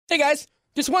Hey guys,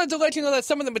 just wanted to let you know that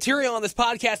some of the material on this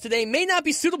podcast today may not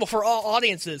be suitable for all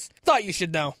audiences. Thought you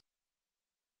should know.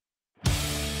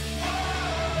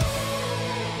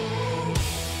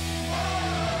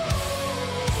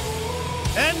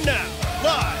 And now,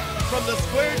 live from the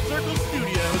Squared Circle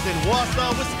Studios in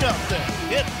Wausau, Wisconsin,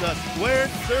 it's the Squared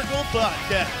Circle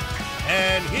Podcast.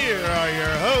 And here are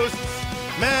your hosts,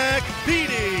 Max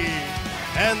Beattie,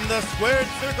 and the Squared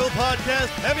Circle Podcast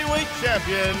heavyweight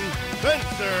champion,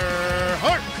 Spencer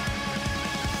Hart.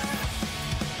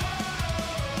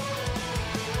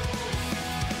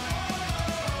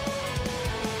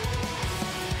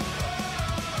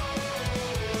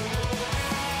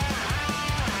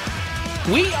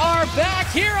 We are back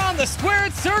here on the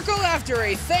Squared Circle after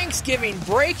a Thanksgiving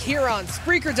break here on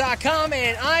Spreaker.com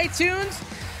and iTunes.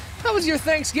 How was your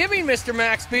Thanksgiving, Mr.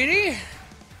 Max Beattie?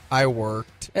 I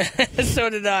worked. So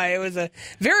did I. It was a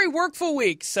very workful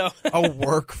week. So A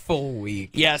workful week.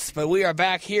 yes, but we are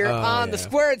back here on the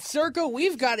Squared Circle.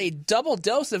 We've got a double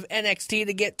dose of NXT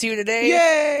to get to today.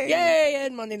 Yay! Yay!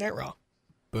 And Monday Night Raw.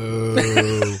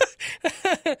 Boo.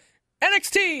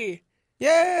 NXT!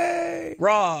 Yay!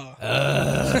 Raw.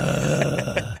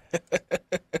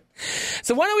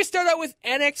 So why don't we start out with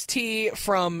NXT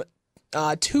from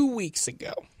 2 weeks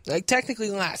ago? Like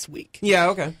technically last week.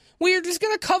 Yeah, okay. We are just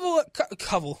going to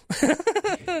cover.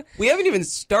 We haven't even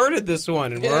started this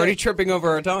one, and we're already tripping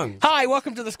over our tongues. Hi,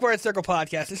 welcome to the Squared Circle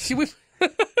Podcast. Should we...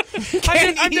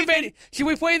 I'm debating. Should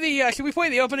we play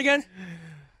the open again?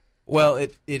 Well,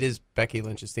 it is Becky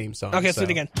Lynch's theme song. Okay, let's do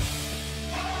it again.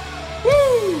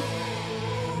 Woo!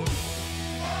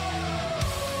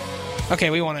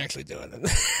 Okay, we won't actually do it.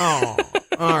 Oh,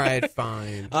 all right,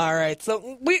 fine. All right,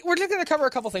 so we're just going to cover a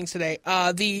couple things today.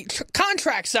 The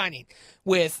contract signing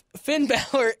with Finn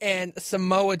Balor and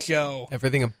Samoa Joe.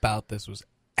 Everything about this was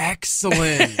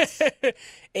excellent.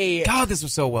 God, this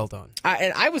was so well done.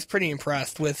 And I was pretty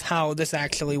impressed with how this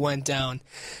actually went down.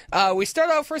 We start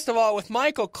out, first of all, with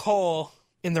Michael Cole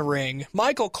in the ring.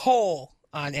 Michael Cole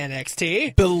on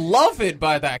NXT. Beloved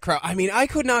by that crowd. I mean, I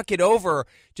could not get over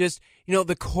just,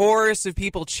 the chorus of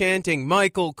people chanting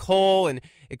Michael Cole and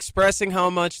expressing how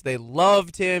much they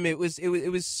loved him. It was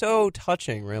so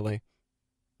touching, really.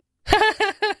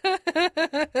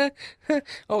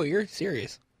 Oh, you're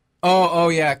serious. Oh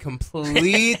yeah,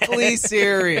 completely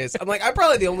serious. I'm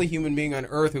probably the only human being on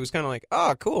earth who was kind of like,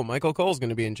 oh, cool, Michael Cole's going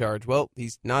to be in charge. Well,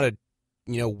 he's not a,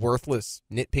 worthless,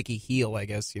 nitpicky heel, I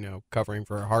guess, covering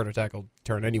for a heart attack will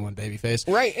turn anyone babyface.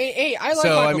 Right. Hey, I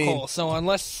like Michael Cole, so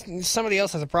unless somebody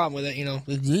else has a problem with it,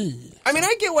 I mean,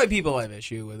 I get why people have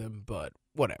issue with him, but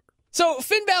whatever. So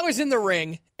Finn Balor's in the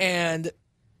ring, and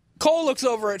Cole looks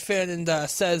over at Finn and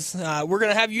says, we're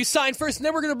going to have you sign first, and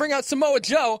then we're going to bring out Samoa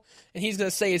Joe, and he's going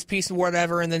to say his piece and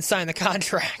whatever, and then sign the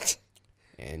contract.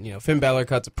 And, Finn Balor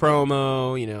cuts a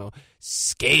promo,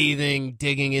 scathing,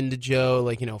 digging into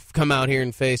Joe, come out here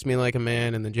and face me like a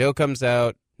man. And then Joe comes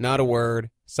out, not a word,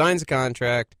 signs a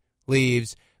contract,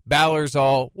 leaves. Balor's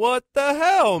all, what the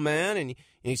hell, man? And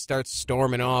he starts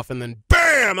storming off, and then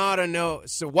bam,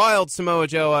 wild Samoa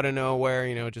Joe out of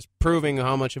nowhere, just proving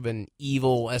how much of an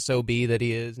evil SOB that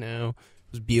he is now.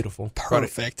 It was beautiful.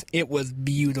 Perfect. It was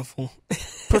beautiful.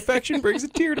 Perfection brings a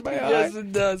tear to my eye. Yes,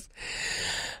 it does.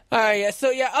 All right, yeah.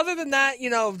 So, other than that,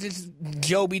 just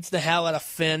Joe beats the hell out of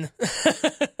Finn.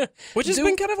 Which has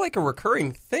been kind of like a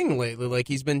recurring thing lately. Like,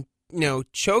 he's been,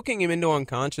 choking him into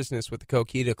unconsciousness with the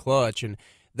Coquita clutch. And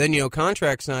then,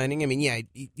 contract signing. I mean,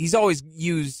 he's always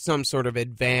used some sort of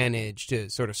advantage to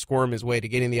sort of squirm his way to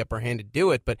getting the upper hand to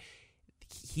do it. But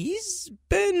he's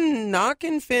been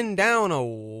knocking Finn down a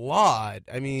lot.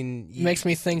 I mean... Makes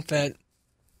me think that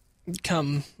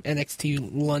come NXT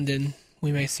London,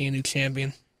 we may see a new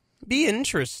champion. Be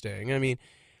interesting. I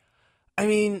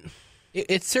mean,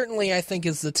 it certainly, I think,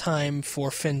 is the time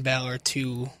for Finn Balor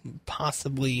to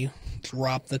possibly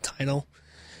drop the title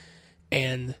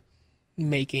and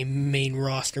make a main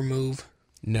roster move.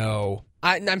 No.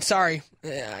 I'm sorry.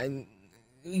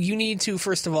 You need to,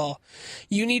 first of all,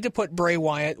 put Bray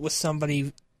Wyatt with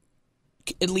somebody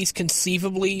at least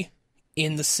conceivably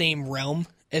in the same realm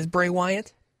as Bray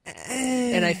Wyatt.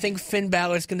 And I think Finn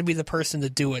Balor is going to be the person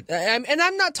to do it. And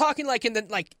I'm not talking in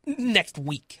the next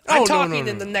week. I'm talking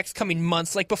in the next coming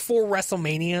months, before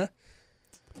WrestleMania.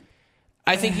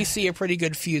 I think you see a pretty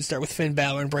good feud start with Finn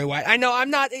Balor and Bray Wyatt. I know I'm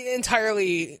not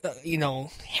entirely,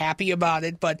 happy about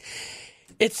it, but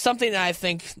it's something that I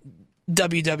think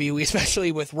WWE,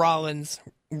 especially with Rollins,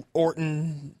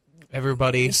 Orton,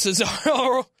 everybody,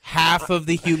 Cesaro. Half of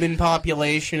the human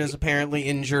population is apparently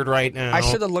injured right now. I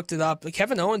should have looked it up.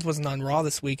 Kevin Owens wasn't on Raw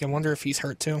this week. I wonder if he's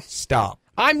hurt too. Stop.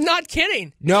 I'm not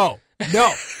kidding. No.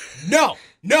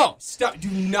 No, stop. Do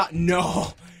not.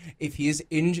 No. If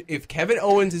if Kevin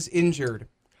Owens is injured,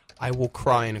 I will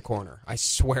cry in a corner. I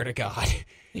swear to God.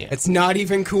 Yeah. It's not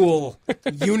even cool.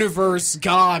 Universe,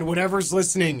 God, whatever's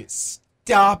listening,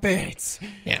 stop it.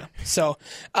 Yeah. So,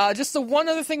 just the one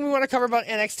other thing we want to cover about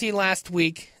NXT last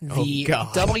week, the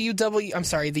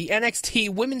the NXT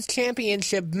Women's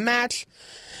Championship match,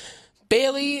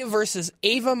 Bayley versus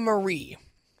Ava Marie.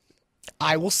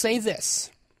 I will say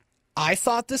this. I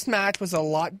thought this match was a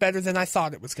lot better than I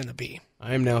thought it was going to be.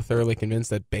 I am now thoroughly convinced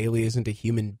that Bayley isn't a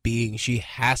human being. She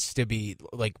has to be,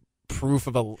 like, proof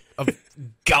of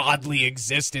godly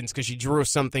existence because she drew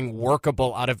something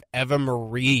workable out of Eva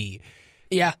Marie.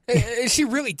 Yeah, she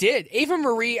really did. Ava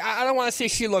Marie, I don't want to say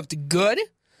she looked good.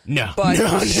 No. But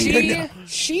No.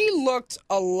 she looked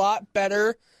a lot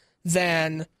better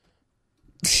than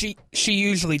she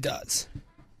usually does.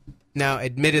 Now,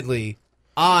 admittedly,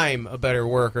 I'm a better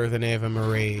worker than Ava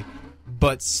Marie,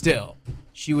 but still,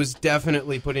 she was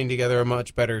definitely putting together a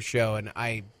much better show, and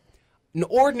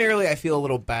ordinarily I feel a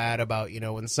little bad about,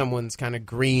 when someone's kind of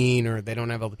green or they don't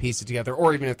have all the pieces together,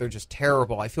 or even if they're just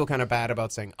terrible, I feel kind of bad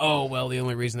about saying, oh, well, the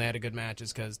only reason they had a good match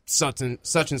is because such and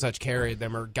such carried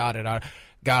them or got it out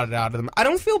of them. I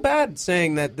don't feel bad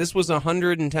saying that this was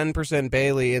 110%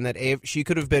 Bayley and that she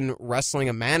could have been wrestling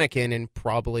a mannequin and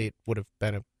probably it would have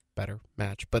been a better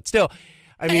match, but still...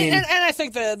 I mean, and I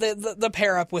think the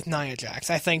pair up with Nia Jax,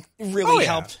 I think, really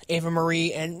helped Ava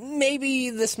Marie, and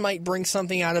maybe this might bring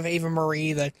something out of Ava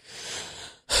Marie that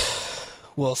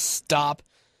will stop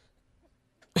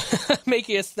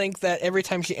making us think that every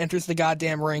time she enters the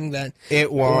goddamn ring that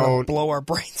it won't blow our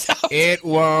brains out. It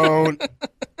won't.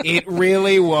 It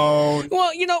really won't.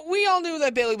 Well, we all knew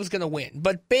that Bayley was going to win,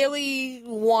 but Bayley's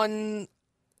win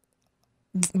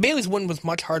was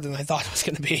much harder than I thought it was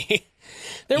going to be.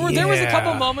 There was a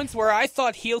couple moments where I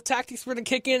thought heel tactics were going to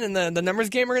kick in and the numbers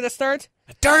game were going to start.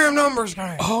 Damn numbers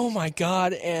game! Oh my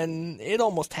God, and it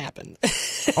almost happened.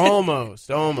 Almost.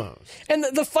 And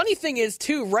the funny thing is,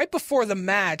 too, right before the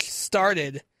match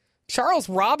started, Charles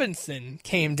Robinson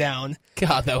came down.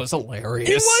 God, that was hilarious.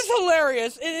 It was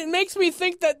hilarious. It makes me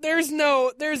think that there's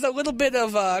a little bit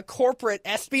of corporate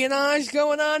espionage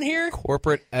going on here.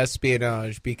 Corporate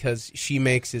espionage, because she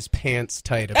makes his pants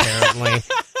tight, apparently.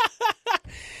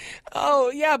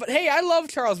 Oh, yeah, but hey, I love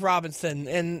Charles Robinson,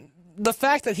 and the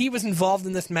fact that he was involved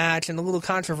in this match and a little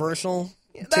controversial.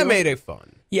 That made it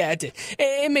fun. Yeah, it did.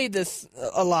 It made this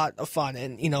a lot of fun,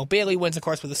 and, Bayley wins, of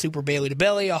course, with a super Bayley to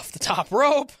belly off the top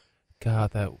rope.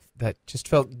 God, that just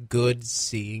felt good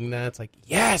seeing that. It's like,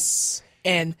 yes!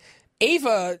 And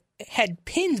Ava had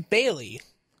pinned Bayley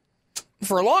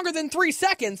for longer than 3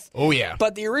 seconds. Oh, yeah.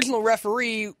 But the original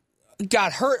referee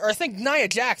got hurt, or I think Nia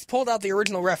Jax pulled out the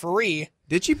original referee.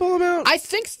 Did she pull him out? I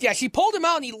think, yeah, she pulled him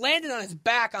out and he landed on his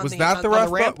back on was the that the on ref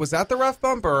the ramp. bump? Was that the ref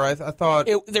bump, or I thought...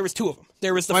 There was two of them.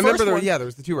 There was the I first remember one. there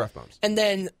was the two ref bumps. And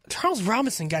then Charles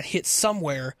Robinson got hit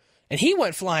somewhere, and he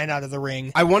went flying out of the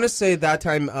ring. I want to say that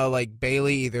time,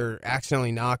 Bayley either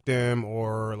accidentally knocked him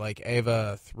or,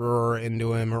 Ava threw her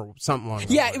into him or something along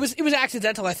those lines. It was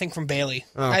accidental, I think, from Bayley.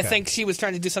 Okay. I think she was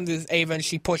trying to do something with Ava, and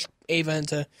she pushed Ava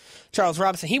into Charles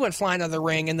Robinson. He went flying out of the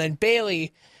ring, and then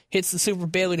Bayley hits the super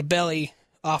Bayley to belly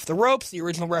off the ropes. The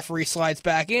original referee slides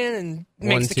back in and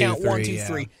makes the count 1, 2,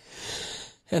 3.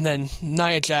 And then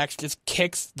Nia Jax just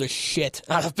kicks the shit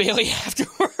out of Bayley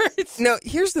afterwards. Now,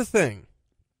 here's the thing.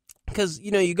 Because,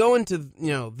 you go into,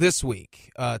 this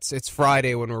week. It's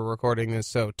Friday when we're recording this,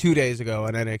 so 2 days ago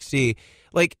on NXT.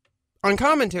 On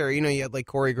commentary, you had,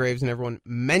 Corey Graves and everyone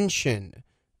mention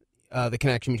the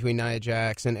connection between Nia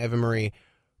Jax and Eva Marie.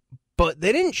 But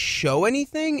they didn't show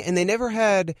anything, and they never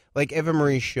had, Eva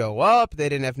Marie show up. They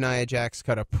didn't have Nia Jax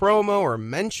cut a promo or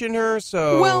mention her,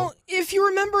 so... Well, if you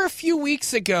remember a few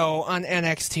weeks ago on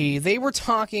NXT, they were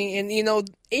talking, and,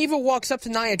 Ava walks up to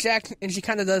Nia Jax, and she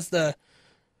kind of does the...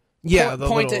 Yeah, the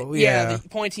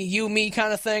pointy you, me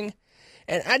kind of thing.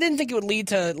 And I didn't think it would lead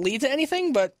to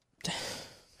anything, but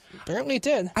apparently it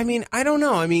did. I mean, I don't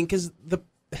know. I mean, because the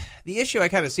issue I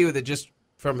kind of see with it just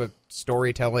from a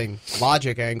storytelling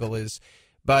logic angle is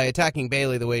by attacking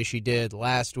Bayley the way she did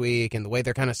last week and the way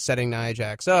they're kind of setting Nia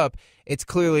Jax up, it's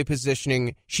clearly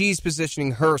she's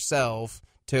positioning herself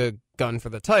to gun for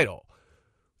the title.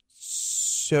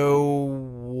 So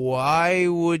why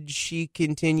would she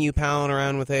continue palling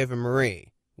around with Eva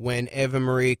Marie when Eva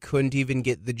Marie couldn't even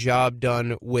get the job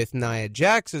done with Nia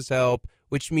Jax's help,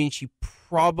 which means she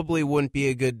probably wouldn't be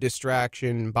a good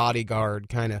distraction bodyguard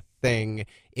kind of thing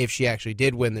if she actually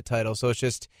did win the title. So it's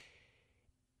just,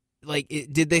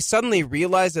 did they suddenly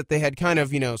realize that they had kind of,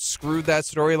 screwed that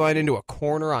storyline into a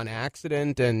corner on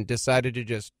accident and decided to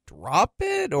just drop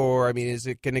it? Or, I mean, is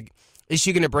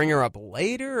she going to bring her up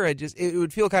later? It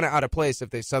would feel kind of out of place if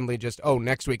they suddenly just,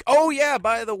 next week, yeah,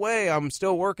 by the way, I'm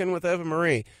still working with Eva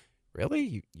Marie.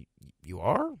 Really? You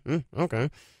are? Okay.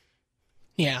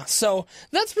 Yeah, so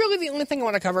that's really the only thing I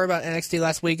want to cover about NXT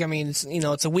last week. I mean,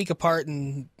 it's a week apart,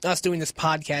 and us doing this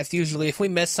podcast, usually if we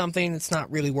miss something, it's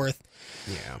not really worth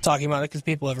talking about it because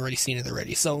people have already seen it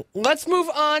already. So let's move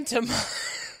on to...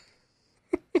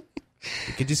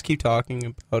 We could just keep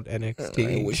talking about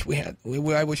NXT. I wish we had.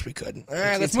 I wish we could. All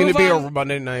right, it's going to be a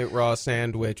Monday Night Raw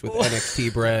sandwich with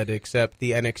NXT bread, except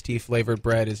the NXT flavored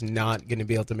bread is not going to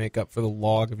be able to make up for the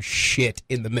log of shit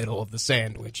in the middle of the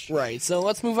sandwich. Right, so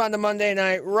let's move on to Monday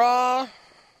Night Raw.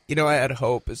 I had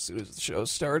hope as soon as the show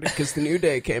started because the New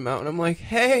Day came out, and I'm like,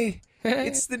 hey,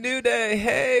 it's the New Day.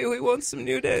 Hey, we want some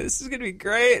New Day. This is going to be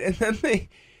great. And then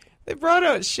they brought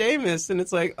out Sheamus, and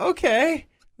it's like, okay,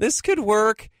 this could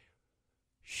work.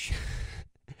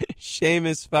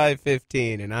 Sheamus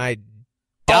 515, and I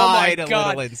died a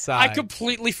little inside. I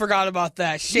completely forgot about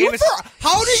that. Sheamus,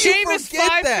 how did Sheamus you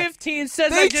forget 515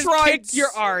 says they just kicked your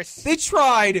arse. They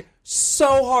tried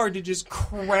so hard to just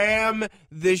cram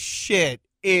this shit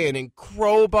in and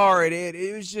crowbar it in.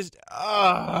 It was just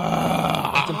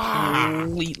I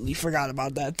completely forgot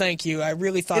about that. Thank you. I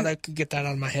really thought I could get that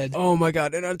out of my head. Oh my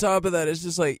god. And on top of that, it's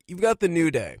just like, you've got the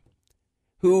New Day,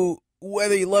 who,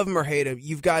 whether you love them or hate them,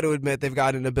 you've got to admit they've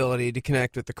got an ability to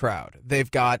connect with the crowd.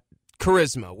 They've got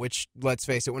charisma, which, let's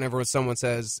face it, whenever someone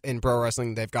says in pro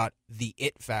wrestling they've got the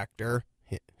it factor,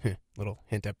 little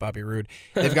hint at Bobby Roode,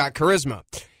 they've got charisma.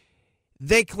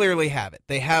 They clearly have it.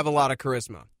 They have a lot of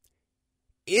charisma.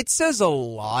 It says a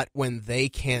lot when they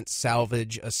can't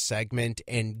salvage a segment,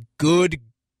 and good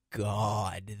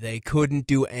God, they couldn't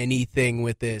do anything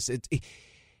with this.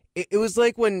 It was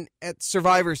like when at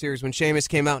Survivor Series when Sheamus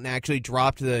came out and actually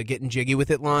dropped the getting jiggy with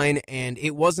it line, and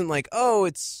it wasn't like,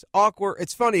 it's awkward,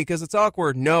 it's funny because it's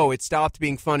awkward. No, it stopped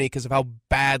being funny because of how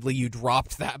badly you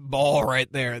dropped that ball right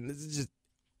there. And this is just...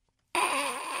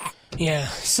 Yeah,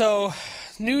 so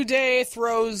New Day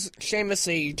throws Sheamus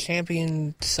a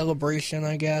champion celebration,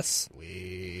 I guess.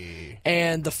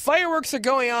 And the fireworks are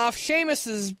going off. Sheamus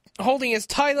is holding his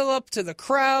title up to the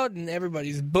crowd, and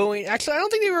everybody's booing. Actually, I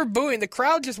don't think they were booing. The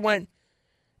crowd just went,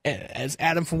 as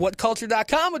Adam from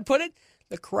WhatCulture.com would put it,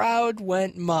 the crowd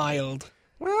went mild.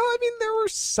 Well, I mean, there were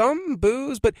some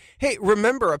boos, but hey,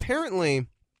 remember, apparently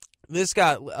this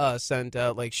got sent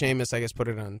out, like Sheamus, I guess, put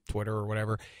it on Twitter or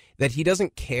whatever, that he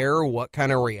doesn't care what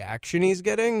kind of reaction he's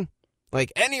getting.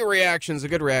 Like, any reaction's a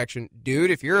good reaction.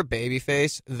 Dude, if you're a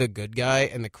babyface, the good guy,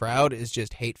 and the crowd is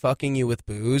just hate-fucking you with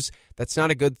boos, that's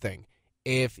not a good thing.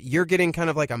 If you're getting kind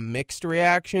of like a mixed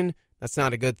reaction, that's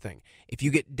not a good thing. If you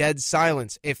get dead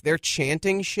silence, if they're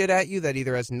chanting shit at you that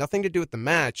either has nothing to do with the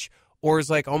match or is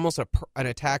like almost an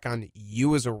attack on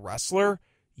you as a wrestler,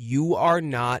 you are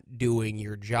not doing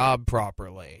your job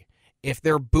properly. If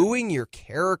they're booing your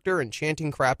character and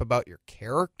chanting crap about your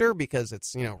character because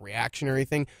it's, reactionary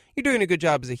thing, you're doing a good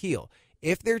job as a heel.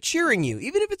 If they're cheering you,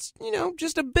 even if it's,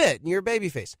 just a bit and you're a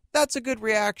babyface, that's a good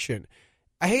reaction.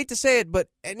 I hate to say it, but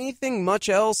anything much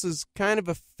else is kind of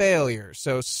a failure.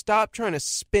 So stop trying to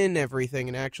spin everything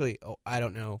and actually,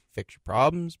 fix your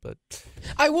problems. But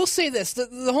I will say this: the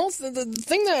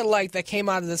thing that I liked that came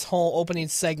out of this whole opening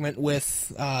segment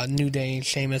with New Day and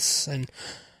Sheamus and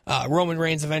Roman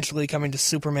Reigns eventually coming to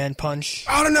Superman Punch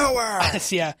out of nowhere.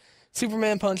 Yeah,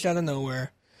 Superman Punch out of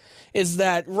nowhere. Is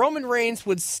that Roman Reigns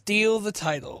would steal the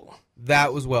title?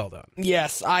 That was well done.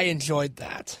 Yes, I enjoyed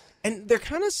that. And they're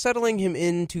kind of settling him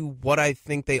into what I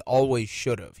think they always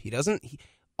should have.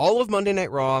 All of Monday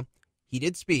Night Raw, he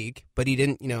did speak, but he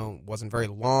didn't, wasn't very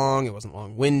long. It wasn't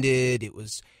long-winded. It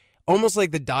was almost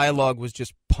like the dialogue was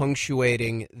just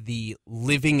punctuating the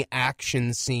living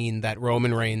action scene that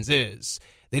Roman Reigns is.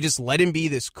 They just let him be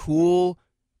this cool,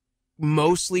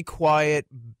 mostly quiet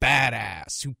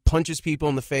badass who punches people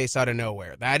in the face out of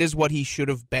nowhere. That is what he should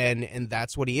have been, and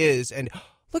that's what he is. And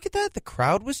look at that. The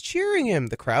crowd was cheering him.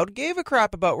 The crowd gave a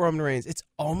crap about Roman Reigns. It's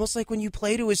almost like when you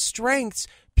play to his strengths,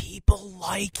 people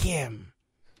like him.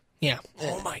 Yeah.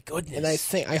 Oh, my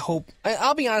goodness. And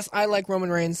I'll be honest, I like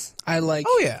Roman Reigns. I like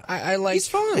he's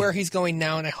fine. Where he's going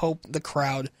now, and I hope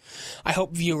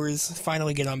viewers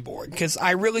finally get on board, because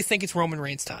I really think it's Roman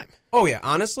Reigns' time. Oh, yeah.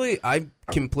 Honestly, I'm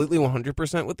completely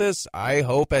 100% with this. I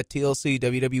hope at TLC,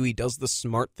 WWE does the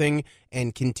smart thing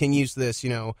and continues this,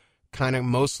 kind of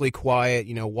mostly quiet,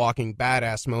 walking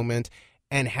badass moment,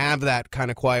 and have that kind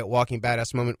of quiet walking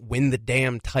badass moment win the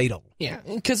damn title. Yeah,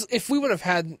 because if we would have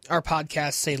had our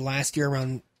podcast, say, last year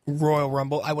around Royal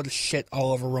Rumble, I would have shit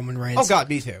all over Roman Reigns. Oh, God,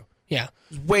 me too. Yeah.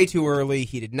 It was way too early.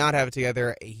 He did not have it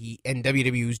together. And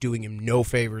WWE was doing him no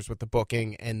favors with the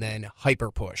booking and then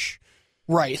hyper push.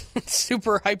 Right.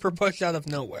 Super hyper push out of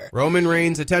nowhere. Roman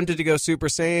Reigns attempted to go Super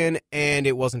Saiyan, and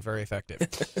it wasn't very effective.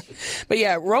 But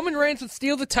yeah, Roman Reigns would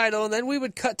steal the title, and then we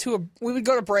would we would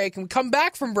go to break, and come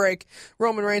back from break.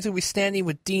 Roman Reigns would be standing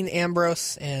with Dean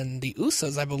Ambrose and the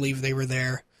Usos, I believe they were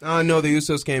there. No, the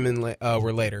Usos came in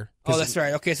were later. Oh, that's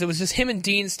right. Okay, so it was just him and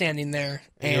Dean standing there.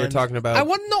 And you were talking about... I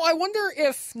wonder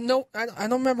if... No, I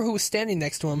don't remember who was standing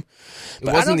next to him. But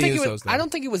it wasn't the Usos, I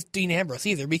don't think it was Dean Ambrose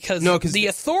either, because no, the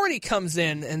Authority comes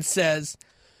in and says...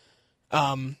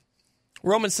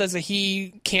 Roman says that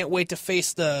he can't wait to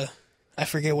face the... I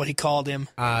forget what he called him.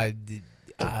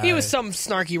 He was some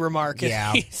snarky remark.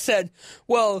 Yeah. He said,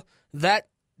 well, that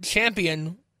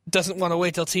champion doesn't want to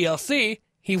wait till TLC.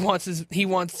 He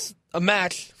wants a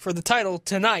match for the title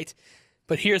tonight,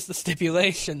 but here's the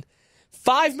stipulation: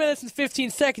 5 minutes and 15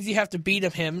 seconds. You have to beat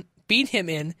him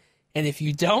in, and if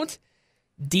you don't,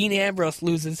 Dean Ambrose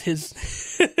loses his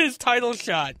his title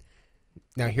shot.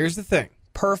 Now here's the thing: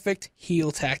 perfect heel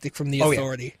tactic from the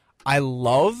Authority. Yeah. I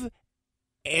love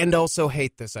and also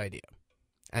hate this idea,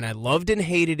 and I loved and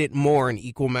hated it more in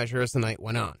equal measure as the night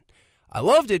went on. I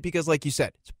loved it because, like you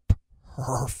said, it's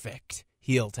perfect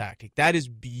heel tactic. That is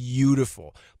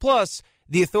beautiful. Plus,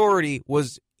 the Authority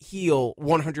was heel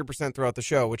 100% throughout the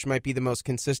show, which might be the most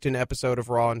consistent episode of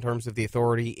Raw in terms of the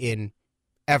Authority in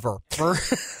ever.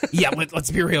 Yeah, let's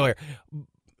be real here.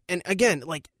 And again,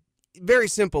 like, very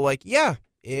simple. Like, yeah,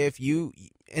 if you...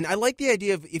 And I like the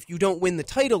idea of if you don't win the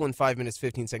title in 5 minutes,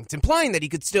 15 seconds, implying that he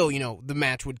could still, the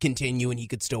match would continue and he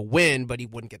could still win, but he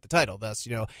wouldn't get the title. Thus,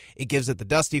 it gives it the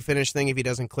Dusty finish thing if he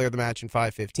doesn't clear the match in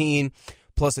 5:15.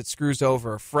 Plus, it screws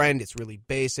over a friend. It's really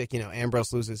basic.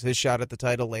 Ambrose loses his shot at the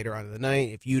title later on in the night.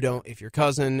 If your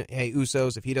cousin, hey,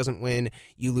 Usos, if he doesn't win,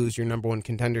 you lose your number one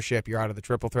contendership. You're out of the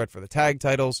triple threat for the tag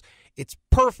titles. It's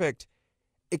perfect,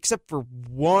 except for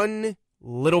one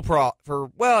little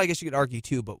I guess you could argue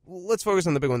two, but let's focus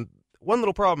on the big one. One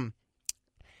little problem.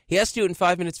 He has to do it in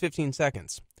 5 minutes, 15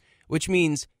 seconds, which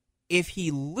means if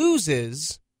he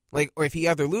loses, or if he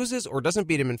either loses or doesn't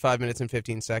beat him in 5 minutes and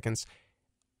 15 seconds,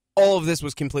 all of this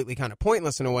was completely kind of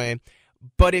pointless in a way.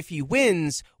 But if he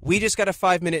wins, we just got a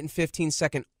 5 minute and 15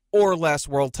 second or less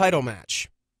world title match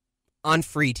on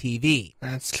free TV.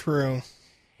 That's true.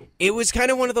 It was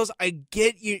kind of one of those, I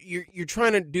get you're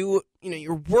trying to do,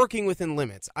 you're working within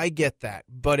limits. I get that.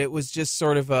 But it was just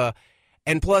sort of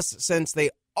and plus, since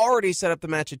they already set up the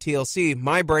match at TLC,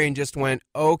 my brain just went,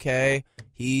 okay,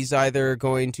 he's either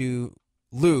going to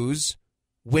lose,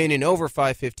 win in over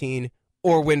 5:15,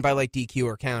 or win by DQ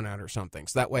or count out or something.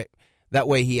 So that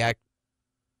way he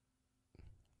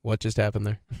What just happened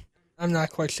there? I'm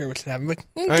not quite sure what's happened,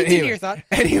 but continue your thought.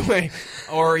 Anyway,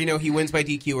 or, he wins by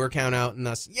DQ or count out, and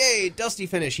thus, yay, Dusty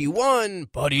finish, he won,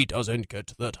 but he doesn't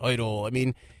get the title. I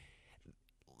mean,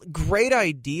 great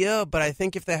idea, but I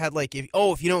think if they had,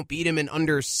 if you don't beat him in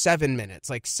under 7 minutes,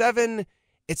 7,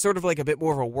 it's sort of a bit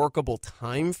more of a workable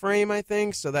time frame, I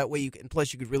think, so that way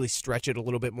plus you could really stretch it a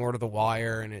little bit more to the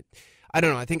wire, and I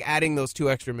don't know, I think adding those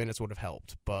 2 extra minutes would have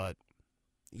helped, but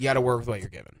you got to work with what you're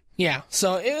given. Yeah,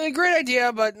 so a great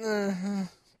idea, but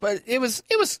it was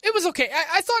okay.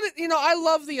 I thought it. I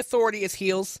love the Authority as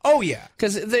heels. Oh yeah,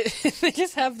 because they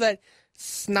just have that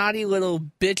snotty little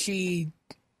bitchy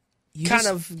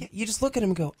you just look at him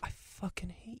and go, I fucking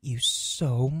hate you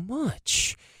so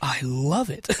much. I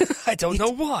love it. I don't know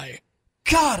why.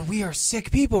 God, we are sick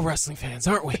people, wrestling fans,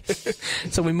 aren't we?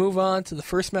 So we move on to the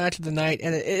first match of the night,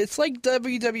 and it's like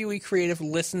WWE Creative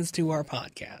listens to our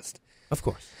podcast. Of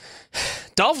course.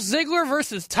 Dolph Ziggler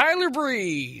versus Tyler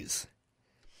Breeze.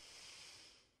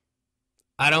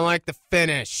 I don't like the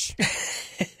finish.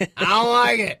 I don't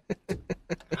like it.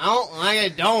 I don't like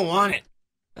it. Don't want it.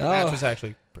 The match was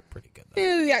actually pretty good, though.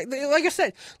 Yeah,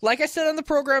 like I said on the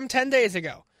program 10 days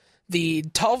ago,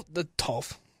 Dolph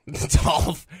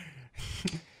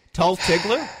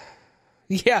Ziggler?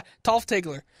 Yeah, Dolph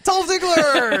Ziggler. Dolph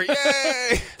Ziggler!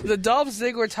 Yay! The Dolph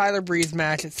Ziggler-Tyler Breeze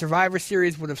match at Survivor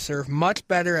Series would have served much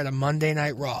better at a Monday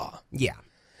Night Raw. Yeah.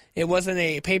 It wasn't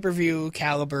a pay-per-view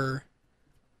caliber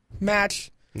match.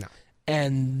 No.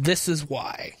 And this is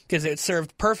why. Because it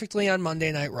served perfectly on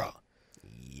Monday Night Raw.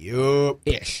 Yup.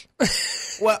 Ish.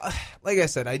 Well, like I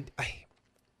said, I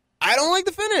don't like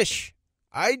the finish.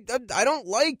 I don't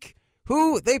like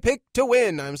who they picked to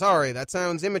win. I'm sorry. That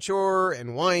sounds immature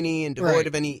and whiny and devoid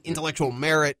of any intellectual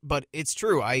merit, but it's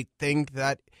true. I think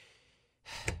that...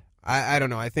 I don't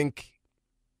know. I think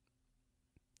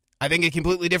a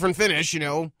completely different finish,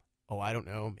 a I don't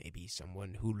know, maybe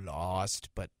someone who lost,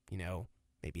 but,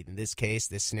 maybe in this case,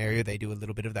 this scenario, they do a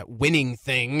little bit of that winning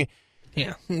thing.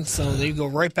 Yeah, so they go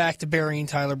right back to burying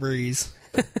Tyler Breeze.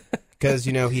 Because,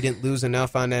 he didn't lose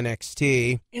enough on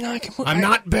NXT. I'm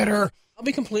not bitter. I'll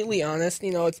be completely honest.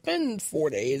 It's been 4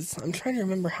 days. I'm trying to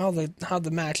remember how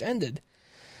the match ended.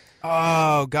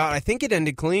 Oh, God. I think it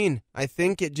ended clean. I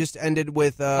think it just ended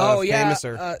with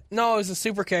Famouser. No, it was a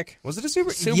super kick. Was it a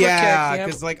super kick? Yeah,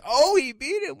 because he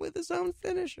beat him with his own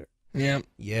finisher. Yeah.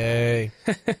 Yay.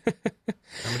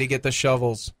 Somebody get the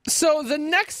shovels. So the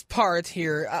next part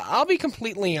here, I'll be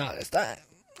completely honest.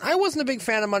 I wasn't a big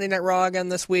fan of Monday Night Raw again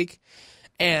this week,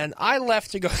 and I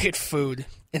left to go get food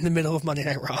in the middle of Monday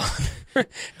Night Raw.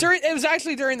 It was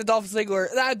actually during the Dolph Ziggler.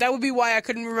 That would be why I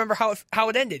couldn't remember how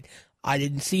it ended. I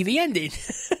didn't see the ending.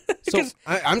 So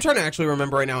I'm trying to actually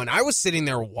remember right now, and I was sitting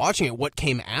there watching it. What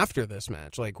came after this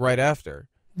match, right after?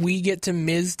 We get to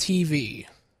Miz TV.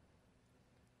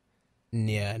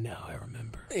 Yeah, no, I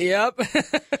remember. Yep.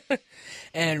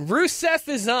 And Rusev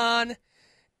is on,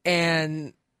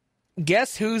 and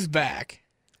guess who's back?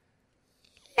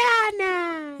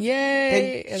 Lana.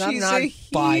 Yay! And I'm not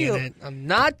buying it. I'm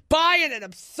not buying it.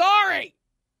 I'm sorry.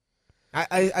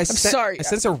 I'm sorry. I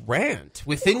sense a rant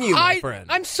within you, my friend.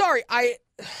 I'm sorry.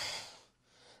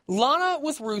 Lana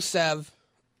with Rusev,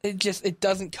 it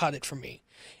doesn't cut it for me.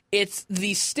 It's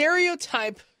the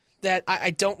stereotype that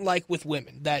I don't like with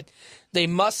women, that they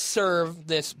must serve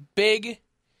this big,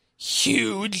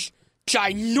 huge,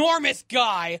 ginormous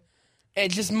guy and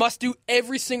just must do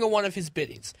every single one of his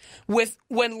biddings.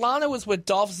 When Lana was with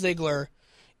Dolph Ziggler,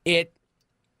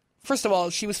 first of all,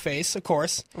 she was face, of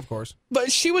course. Of course.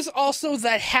 But she was also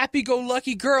that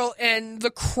happy-go-lucky girl, and the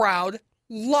crowd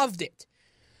loved it.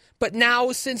 But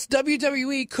now, since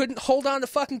WWE couldn't hold on to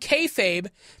fucking kayfabe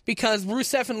because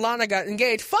Rusev and Lana got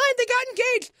engaged, fine, they got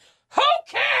engaged. Who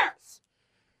cares?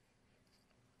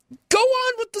 Go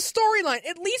on with the storyline.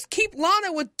 At least keep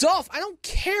Lana with Dolph. I don't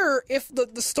care if the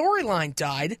storyline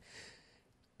died.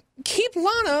 Keep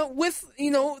Lana with,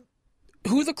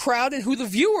 who the crowd and who the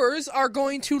viewers are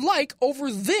going to like over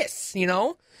this,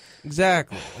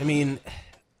 Exactly. I mean,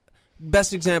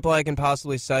 best example I can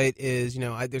possibly cite is,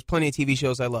 there's plenty of TV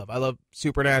shows I love. I love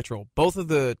Supernatural. Both of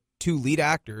the two lead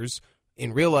actors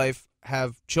in real life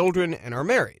have children and are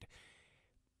married.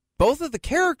 Both of the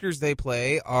characters they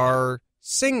play are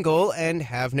single and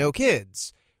have no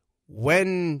kids.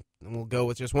 When, we'll go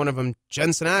with just one of them,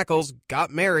 Jensen Ackles got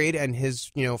married and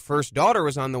his, first daughter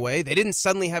was on the way, they didn't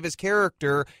suddenly have his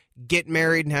character get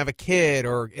married and have a kid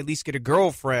or at least get a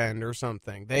girlfriend or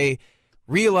something. They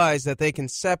realize that they can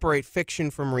separate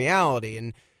fiction from reality,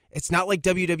 and it's not like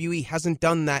WWE hasn't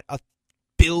done that 1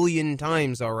 billion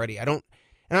times already. And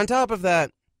on top of that,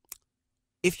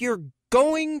 if you're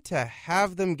going to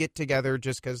have them get together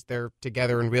just because they're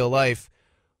together in real life,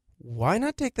 why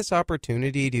not take this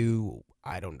opportunity to,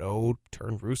 I don't know,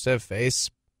 turn Rusev face?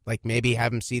 Like maybe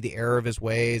have him see the error of his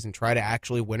ways and try to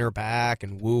actually win her back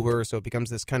and woo her so it becomes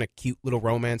this kind of cute little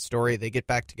romance story. They get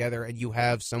back together and you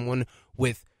have someone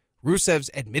with Rusev's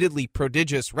admittedly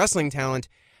prodigious wrestling talent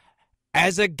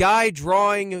as a guy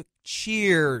drawing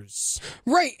cheers.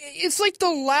 Right. It's like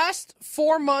the last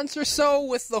 4 months or so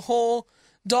with the whole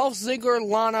Dolph Ziggler,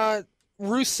 Lana,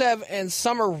 Rusev, and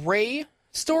Summer Rae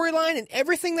storyline, and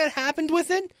everything that happened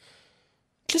with it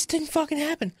just didn't fucking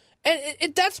happen.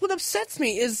 And that's what upsets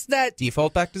me, is that...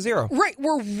 Default back to zero. Right,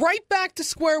 we're right back to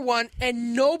square one,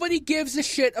 and nobody gives a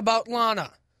shit about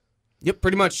Lana. Yep,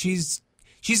 pretty much. She's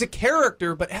a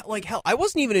character, but hell, I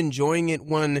wasn't even enjoying it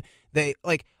when they...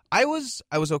 I was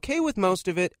okay with most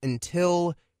of it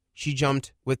until she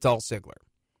jumped with Dolph Ziggler.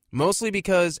 Mostly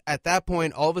because at that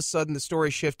point, all of a sudden, the story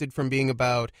shifted from being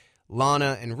about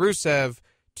Lana and Rusev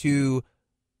to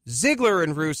Ziggler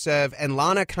and Rusev, and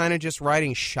Lana kind of just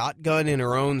riding shotgun in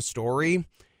her own story.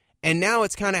 And now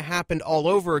it's kind of happened all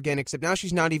over again, except now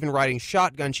she's not even riding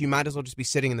shotgun. She might as well just be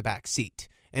sitting in the back seat.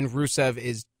 And Rusev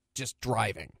is just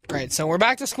driving. Right, so we're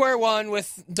back to square one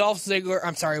with Rusev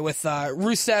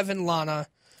and Lana.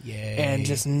 Yay. And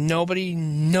just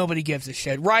nobody gives a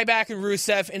shit. Ryback and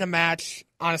Rusev in a match.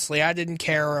 Honestly, I didn't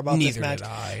care about this match.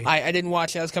 Neither did I didn't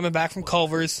watch it. I was coming back from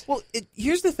Culver's. Well,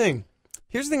 here's the thing.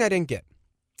 Here's the thing I didn't get.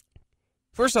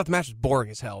 First off, the match was boring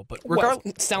as hell. But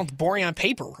regardless, it sounds boring on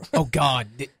paper. Oh God,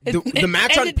 the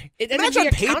match on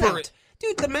paper,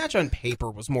 dude. The match on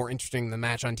paper was more interesting than the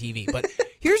match on TV. But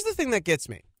here's the thing that gets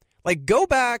me. Go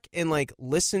back and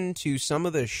listen to some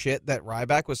of the shit that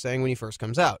Ryback was saying when he first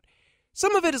comes out.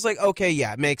 Some of it is okay,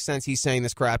 yeah, it makes sense he's saying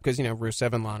this crap because,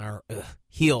 Rusev and Lana are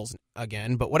heels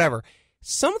again, but whatever.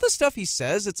 Some of the stuff he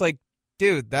says, it's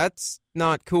dude, that's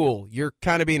not cool. You're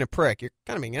kind of being a prick. You're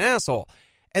kind of being an asshole.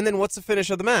 And then what's the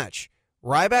finish of the match?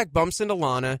 Ryback bumps into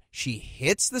Lana, she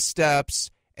hits the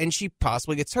steps, and she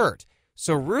possibly gets hurt.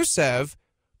 So Rusev,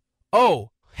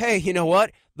 oh, hey, you know what?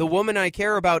 The woman I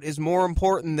care about is more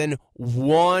important than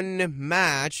one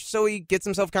match, so he gets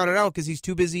himself counted out because he's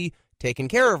too busy taking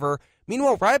care of her.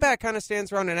 Meanwhile, Ryback kind of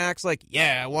stands around and acts like,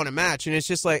 yeah, I won a match. And it's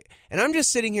just like, and I'm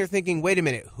just sitting here thinking, wait a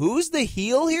minute, who's the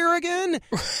heel here again?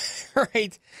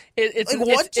 Right.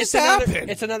 What just happened?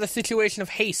 It's another situation of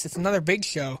haste. It's another big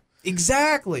show.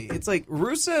 Exactly. It's like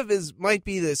Rusev might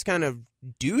be this kind of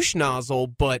douche nozzle,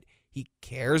 but he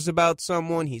cares about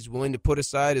someone. He's willing to put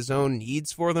aside his own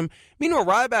needs for them. Meanwhile,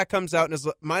 Ryback comes out and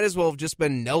might as well have just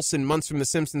been Nelson Muntz from The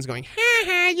Simpsons going, ha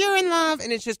ha, you're in love.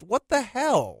 And it's just, what the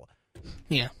hell?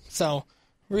 Yeah. So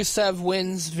Ryback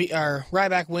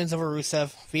wins over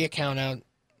Rusev via countout.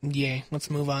 Yay. Let's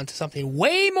move on to something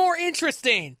way more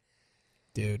interesting.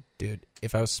 Dude,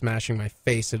 if I was smashing my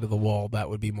face into the wall, that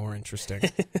would be more interesting. I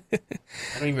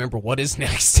don't even remember what is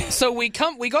next. So we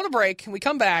go to break, we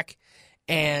come back,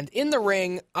 and in the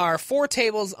ring are 4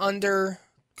 tables under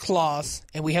Claus,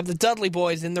 and we have the Dudley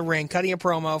Boys in the ring cutting a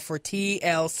promo for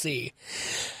TLC.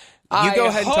 You go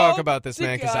ahead and talk about this,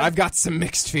 man, because I've got some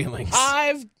mixed feelings.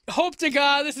 I hope to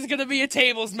God this is going to be a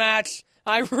tables match.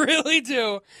 I really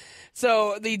do.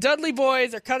 So the Dudley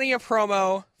Boys are cutting a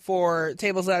promo for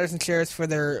tables, ladders, and chairs for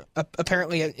their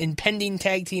apparently impending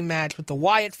tag team match with the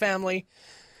Wyatt family.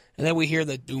 And then we hear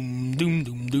the doom, doom,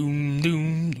 doom, doom,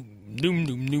 doom, doom, doom,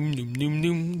 doom, doom, doom, doom,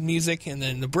 doom music, and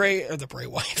then the Bray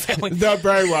Wyatt family. The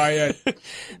Bray Wyatt.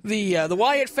 The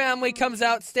Wyatt family comes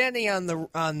out standing on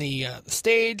the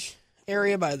stage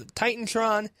area by the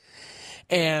Titantron,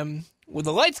 and when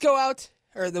the lights go out,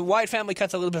 or the Wyatt family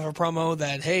cuts a little bit of a promo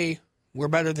that, hey, we're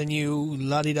better than you,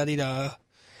 la-di-da-di-da.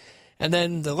 And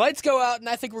then the lights go out, and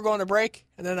I think we're going to break.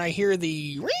 And then I hear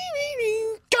the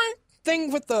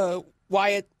thing with the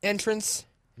Wyatt entrance.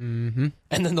 Mm-hmm.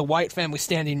 And then the Wyatt family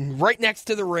standing right next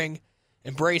to the ring,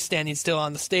 and Bray standing still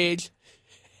on the stage.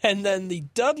 And then the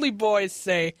Dudley Boys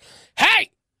say,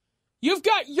 hey, you've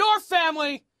got your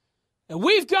family, and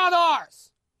we've got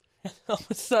ours. And all of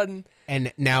a sudden...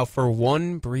 And now for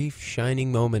one brief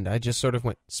shining moment, I just sort of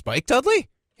went, Spike Dudley?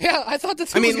 Yeah, I thought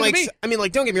that's who it was going to be. I mean,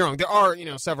 don't get me wrong. There are,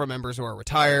 several members who are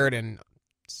retired, and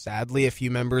sadly, a few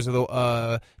members of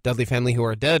the Dudley family who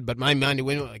are dead. But my mind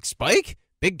went like, Spike,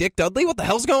 Big Dick Dudley, what the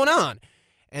hell's going on?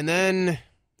 And then,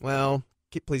 well,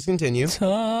 please continue.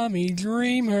 Tommy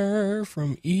Dreamer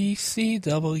from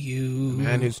ECW, the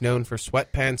man who's known for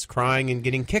sweatpants, crying, and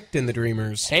getting kicked in the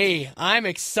Dreamers. Hey, I'm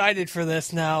excited for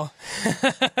this now.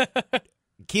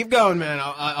 Keep going, man.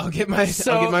 I'll get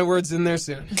my words in there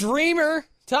soon.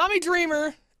 Tommy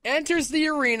Dreamer enters the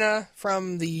arena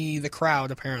from the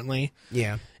crowd, apparently.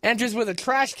 Yeah. Enters with a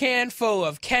trash can full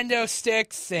of kendo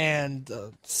sticks and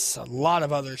a lot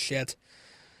of other shit.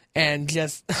 And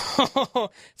just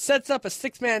sets up a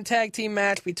 6-man tag team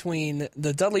match between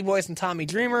the Dudley Boys and Tommy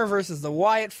Dreamer versus the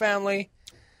Wyatt family.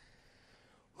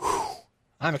 Whew.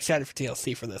 I'm excited for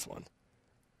TLC for this one.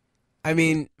 I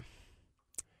mean...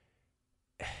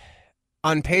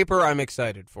 On paper, I'm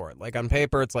excited for it. Like, on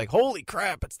paper, it's like, holy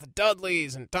crap, it's the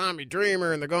Dudleys and Tommy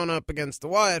Dreamer, and they're going up against the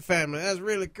Wyatt family. That's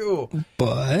really cool.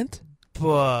 But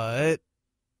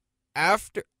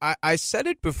after, I said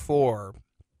it before,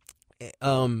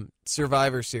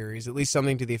 Survivor Series, at least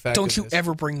something to the effect Don't you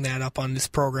ever bring that up on this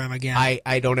program again.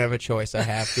 I don't have a choice. I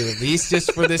have to, at least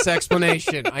just for this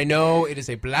explanation. I know it is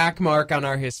a black mark on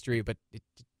our history, but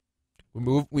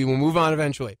we will move on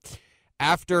eventually.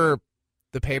 After...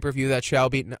 the pay-per-view that shall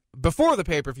be... Before the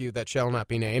pay-per-view that shall not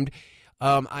be named,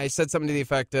 I said something to the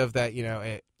effect of that,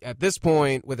 at this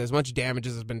point, with as much damage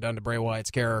as has been done to Bray Wyatt's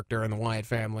character and the Wyatt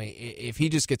family, if he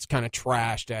just gets kind of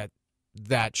trashed at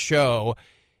that show,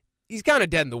 he's kind of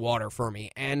dead in the water for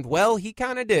me. And, well, he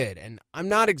kind of did. And I'm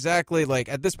not exactly,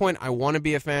 at this point, I want to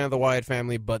be a fan of the Wyatt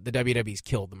family, but the WWE's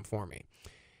killed them for me.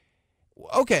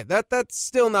 Okay, that's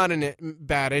still not a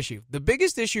bad issue. The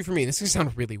biggest issue for me, and this is going to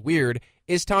sound really weird,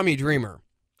 is Tommy Dreamer.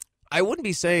 I wouldn't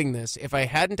be saying this if I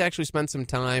hadn't actually spent some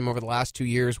time over the last 2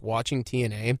 years watching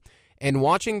TNA and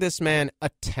watching this man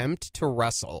attempt to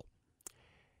wrestle.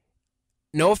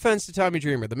 No offense to Tommy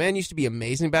Dreamer. The man used to be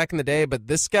amazing back in the day, but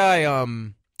this guy,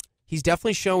 he's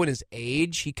definitely showing his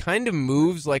age. He kind of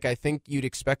moves like I think you'd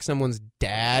expect someone's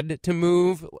dad to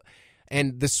move.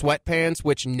 And the sweatpants,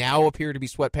 which now appear to be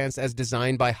sweatpants as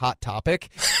designed by Hot Topic,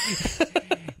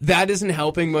 that isn't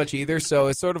helping much either. So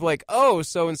it's sort of like,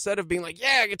 so instead of being like,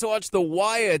 yeah, I get to watch the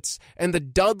Wyatts and the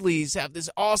Dudleys have this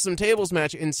awesome tables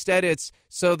match, instead it's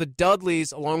so the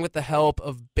Dudleys, along with the help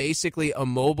of basically a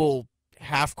mobile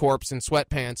half corpse in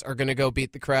sweatpants are going to go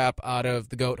beat the crap out of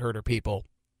the goat herder people.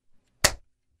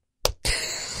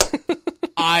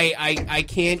 I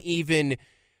can't even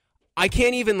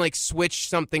like switch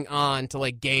something on to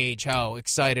like gauge how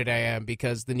excited I am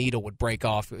because the needle would break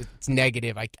off. It's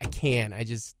negative. I can't.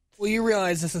 Well, you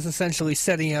realize this is essentially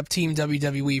setting up Team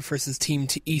WWE versus Team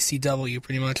ECW,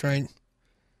 pretty much, right?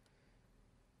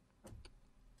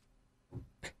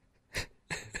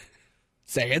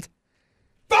 Say it.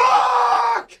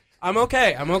 Fuck! I'm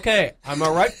okay. I'm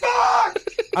all right. Fuck!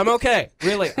 I'm okay.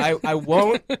 Really, I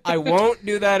won't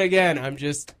do that again. I'm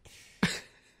just...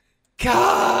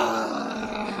 God!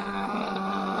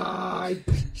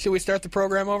 Should we start the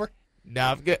program over? No,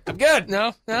 I'm good. I'm good.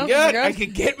 No? I'm good. I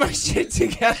can get my shit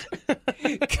together.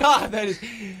 God, that is...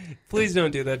 Please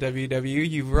don't do that, WW.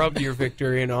 You've rubbed your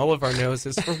victory in all of our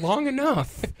noses for long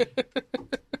enough.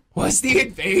 Was the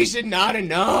invasion not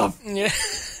enough? Yeah.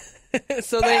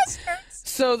 So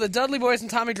the Dudley Boys and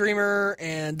Tommy Dreamer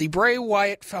and the Bray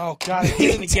Wyatt... Oh, God, I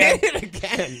did it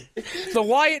again. The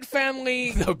Wyatt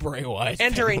family... The Bray Wyatt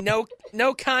enter family. a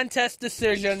no contest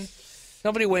decision.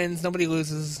 Nobody wins. Nobody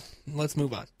loses. Let's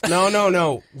move on.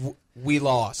 No. We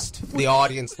lost. The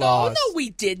audience lost. No, we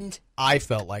didn't. I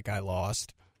felt like I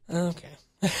lost. Okay.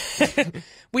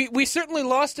 We certainly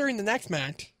lost during the next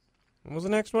match. What was the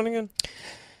next one again?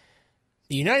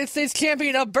 The United States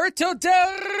champion Alberto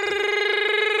Del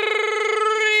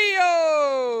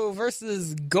Rio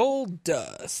versus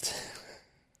Goldust.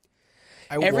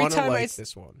 I want to like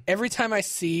this one. Every time I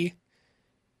see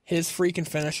his freaking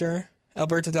finisher,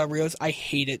 Alberto Del Rio's, I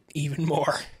hate it even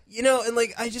more. You know, and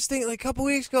like I just think like a couple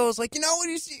weeks ago, I was like, you know what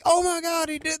you see? Oh my God,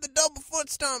 he did the double foot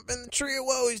stomp and the trio.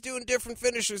 Whoa, he's doing different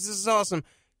finishers. This is awesome.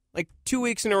 Like 2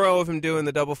 weeks in a row of him doing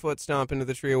the double foot stomp into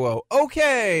the trio. Whoa,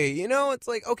 okay, you know, it's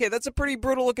like okay, that's a pretty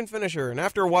brutal looking finisher. And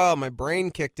after a while, my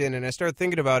brain kicked in and I started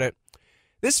thinking about it.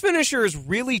 This finisher is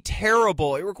really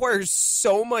terrible. It requires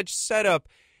so much setup.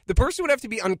 The person would have to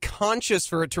be unconscious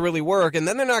for it to really work, and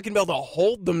then they're not going to be able to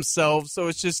hold themselves. So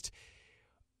it's just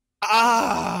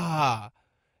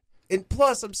And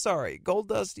plus, I'm sorry,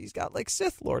 Goldust, he's got like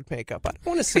Sith Lord makeup. I don't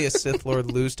want to see a Sith Lord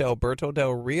lose to Alberto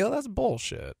Del Rio. That's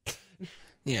bullshit.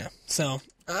 Yeah, so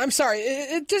I'm sorry.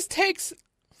 It just takes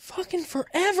fucking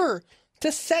forever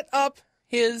to set up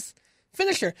his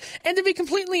finisher. And to be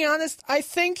completely honest, I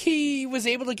think he was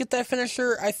able to get that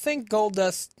finisher. I think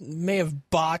Goldust may have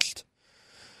botched.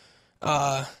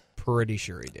 Pretty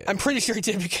sure he did. I'm pretty sure he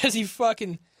did because he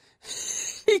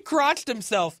crotched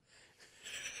himself.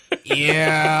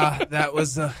 Yeah, that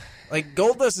was like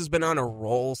Goldust has been on a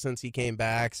roll since he came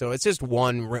back, so it's just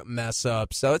one mess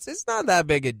up. So it's not that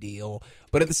big a deal.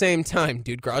 But at the same time,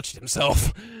 dude crotched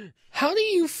himself. How do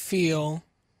you feel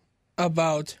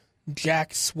about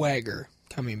Jack Swagger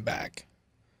coming back?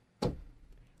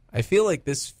 I feel like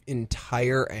this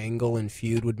entire angle and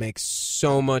feud would make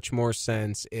so much more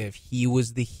sense if he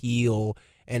was the heel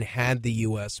and had the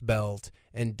U.S. belt,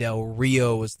 and Del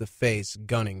Rio was the face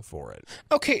gunning for it.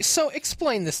 Okay, so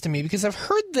explain this to me, because I've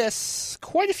heard this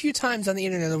quite a few times on the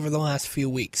internet over the last few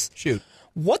weeks. Shoot.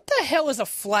 What the hell is a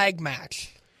flag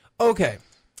match? Okay.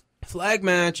 Flag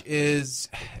match is...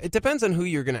 It depends on who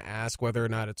you're going to ask, whether or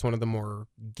not it's one of the more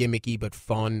gimmicky but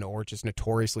fun or just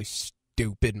notoriously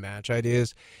stupid match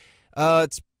ideas.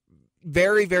 It's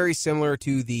very, very similar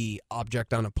to the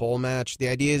object on a pole match. The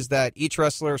idea is that each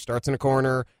wrestler starts in a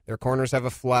corner. Their corners have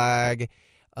a flag.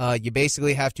 You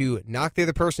basically have to knock the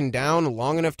other person down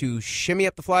long enough to shimmy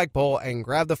up the flagpole and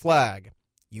grab the flag.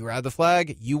 You grab the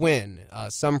flag, you win.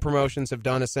 Some promotions have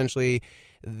done essentially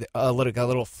a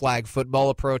little flag football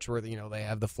approach where they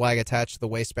have the flag attached to the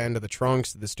waistband of the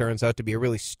trunks. This turns out to be a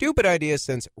really stupid idea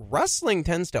since wrestling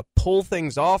tends to pull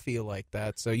things off you like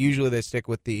that. So usually they stick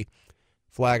with the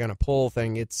flag on a pole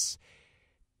thing. It's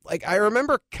like I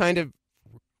remember kind of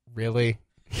really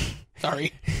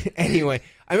Sorry. Anyway,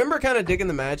 I remember kind of digging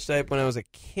the match type when I was a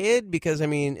kid because, I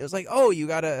mean, it was like, oh,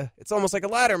 it's almost like a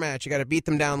ladder match. You got to beat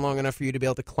them down long enough for you to be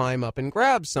able to climb up and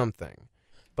grab something.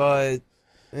 But...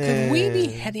 Could we be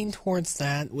heading towards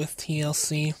that with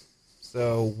TLC?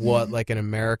 So what, like an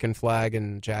American flag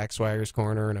in Jack Swagger's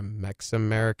corner and a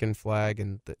Mex-American flag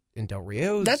in Del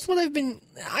Rio's? That's what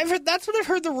that's what I've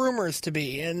heard the rumors to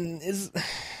be, and is...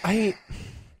 I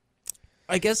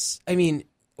guess, I mean,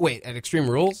 wait, at Extreme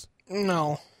Rules?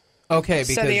 No. Okay,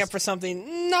 because... Setting up for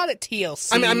something, not at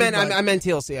TLC. I meant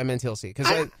TLC, because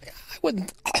I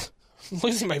wouldn't... I'm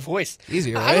losing my voice.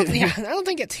 Easier, right? I don't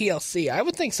think at TLC. I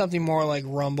would think something more like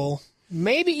Rumble.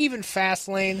 Maybe even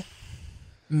Fastlane.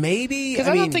 Maybe, because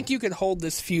I don't think you could hold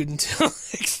this feud until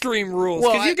Extreme Rules.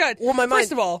 Well,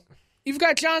 First of all, you've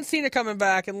got John Cena coming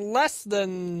back in less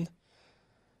than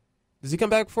Does he come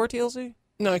back before TLC?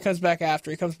 No, he comes back after.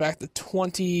 He comes back the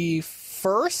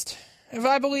 21st, if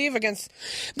I believe, against...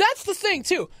 That's the thing,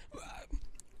 too.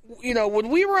 You know, when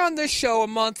we were on this show a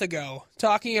month ago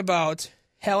talking about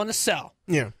Hell in a Cell,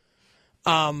 Yeah.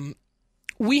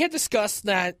 we had discussed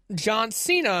that John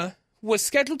Cena was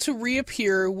scheduled to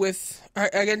reappear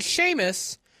against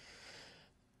Sheamus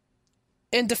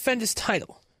and defend his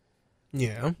title.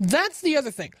 Yeah. That's the other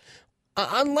thing.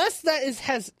 Unless that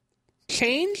has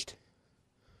changed...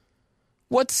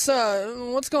 What's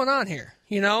going on here?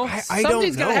 You know,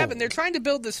 something's got to happen. They're trying to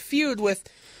build this feud with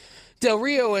Del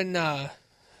Rio and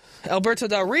Alberto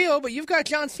Del Rio, but you've got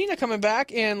John Cena coming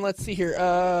back in, let's see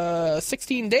here,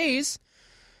 16 days.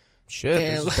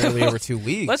 Shit, this is barely over 2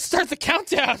 weeks. Let's start the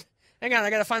countdown. Hang on, I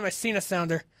got to find my Cena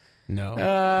sounder. No,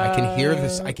 I can hear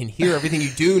this. I can hear everything you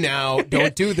do now.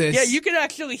 Don't do this. Yeah, you can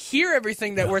actually hear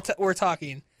everything that we're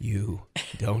talking. You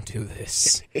don't do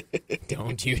this.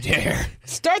 Don't you dare.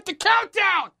 Start the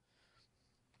countdown!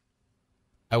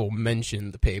 I will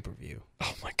mention the pay-per-view.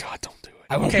 Oh my God, don't do it.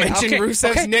 I will mention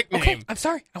Rusev's nickname. Okay. I'm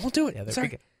sorry, I won't do it. Yeah,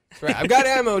 Sorry. Right. I've got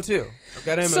ammo too.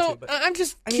 But I'm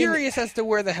just curious as to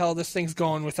where the hell this thing's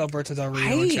going with Alberto Del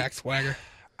Rio and Jack Swagger.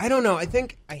 I don't know.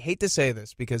 I hate to say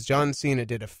this because John Cena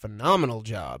did a phenomenal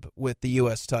job with the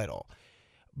U.S. title,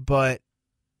 but,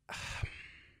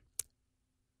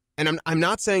 and I'm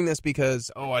not saying this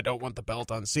because, I don't want the belt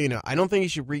on Cena. I don't think he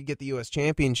should get the U.S.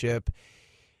 championship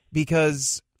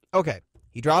because,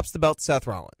 he drops the belt to Seth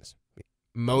Rollins,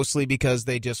 mostly because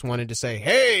they just wanted to say,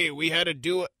 hey, we had a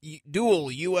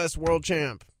dual U.S. world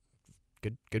champ.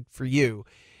 Good for you.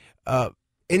 And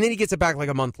then he gets it back like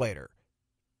a month later.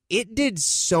 It did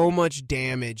so much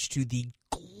damage to the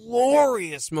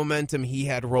glorious momentum he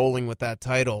had rolling with that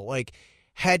title. Like,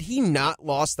 had he not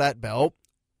lost that belt,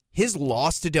 his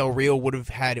loss to Del Rio would have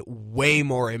had way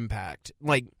more impact.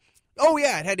 Like,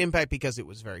 it had impact because it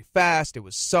was very fast, it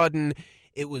was sudden,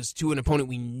 it was to an opponent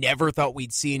we never thought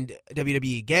we'd see in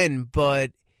WWE again,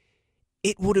 but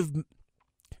it would have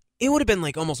been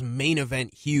like almost main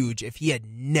event huge if he had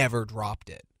never dropped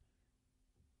it.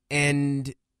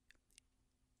 And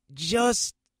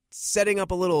just setting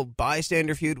up a little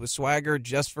bystander feud with Swagger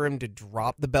just for him to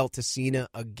drop the belt to Cena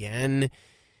again.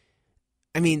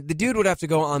 I mean, the dude would have to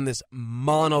go on this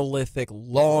monolithic,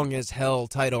 long as hell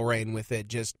title reign with it,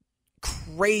 just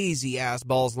crazy ass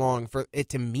balls long for it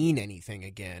to mean anything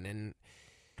again. And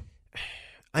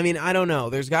I mean, I don't know.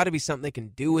 There's got to be something they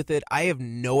can do with it. I have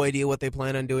no idea what they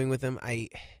plan on doing with him. I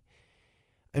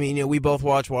mean, we both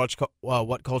watch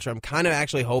What Culture. I'm kind of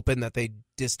actually hoping that they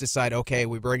just decide, okay,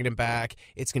 we're bringing him back.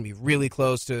 It's going to be really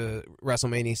close to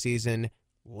WrestleMania season.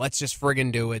 Let's just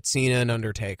friggin' do it. Cena and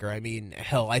Undertaker. I mean,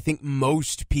 hell, I think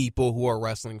most people who are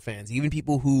wrestling fans, even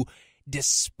people who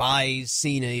despise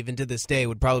Cena even to this day,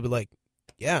 would probably be like,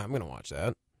 yeah, I'm going to watch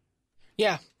that.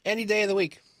 Yeah, any day of the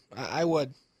week. I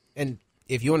would. And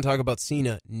if you want to talk about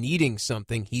Cena needing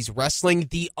something, he's wrestling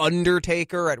The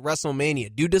Undertaker at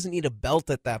WrestleMania. Dude doesn't need a belt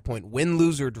at that point. Win,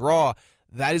 lose, or draw,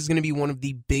 that is going to be one of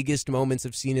the biggest moments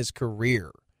of Cena's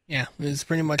career. Yeah, it's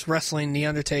pretty much wrestling The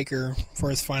Undertaker for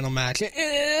his final match.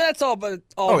 That's all but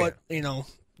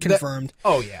confirmed.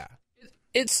 Yeah.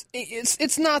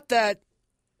 It's not that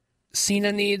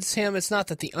Cena needs him. It's not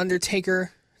that The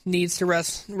Undertaker needs to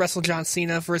wrestle John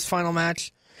Cena for his final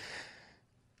match.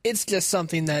 It's just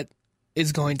something that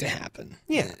is going to happen.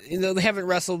 Yeah. They haven't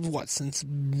wrestled, since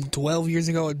 12 years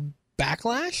ago at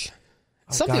Backlash?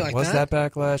 Something like that. Was that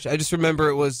Backlash? I just remember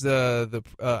it was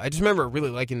I just remember really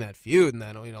liking that feud and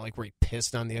that, like where he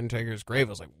pissed on The Undertaker's grave.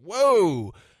 I was like,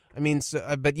 whoa! I mean,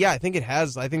 but yeah, I think it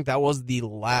has. I think that was the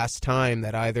last time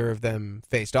that either of them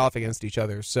faced off against each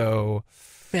other, so...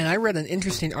 Man, I read an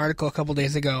interesting article a couple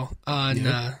days ago on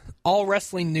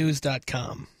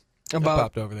allwrestlingnews.com. About, I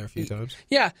popped over there a few times.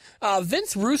 Yeah.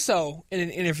 Vince Russo, in an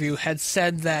interview, had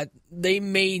said that they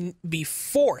may be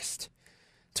forced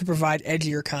to provide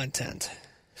edgier content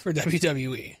for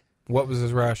WWE. What was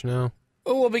his rationale?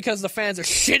 Well, because the fans are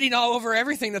shitting all over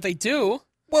everything that they do.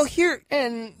 Well,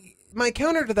 and my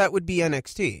counter to that would be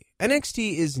NXT.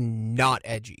 NXT is not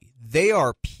edgy. They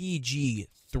are PG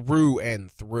through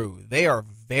and through. They are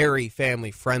very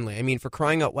family friendly. I mean, for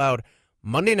crying out loud,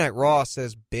 Monday Night Raw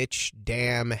says bitch,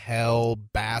 damn, hell,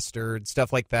 bastard,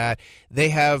 stuff like that. They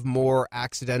have more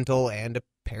accidental and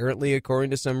apparently,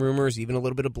 according to some rumors, even a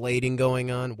little bit of blading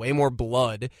going on, way more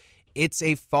blood. It's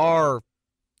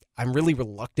I'm really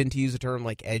reluctant to use a term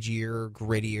like edgier,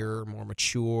 grittier, more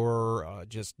mature,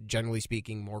 just generally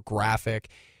speaking, more graphic.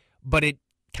 But it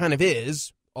kind of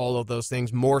is all of those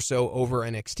things more so over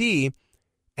NXT.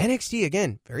 NXT,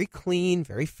 again, very clean,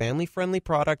 very family-friendly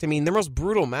product. I mean, their most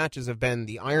brutal matches have been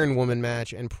the Iron Woman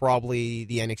match and probably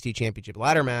the NXT Championship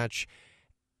ladder match.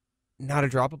 Not a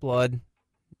drop of blood.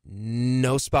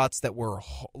 No spots that were,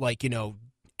 like,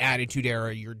 Attitude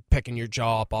Era, you're picking your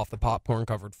jaw up off the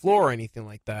popcorn-covered floor or anything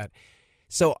like that.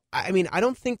 So, I mean, I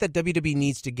don't think that WWE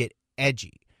needs to get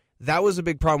edgy. That was a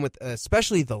big problem with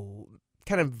especially the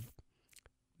kind of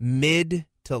mid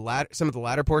to latter, some of the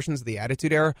latter portions of the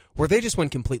Attitude Era, where they just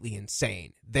went completely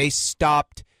insane. They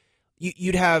stopped.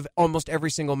 You'd have almost every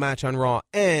single match on Raw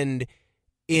end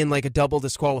in like a double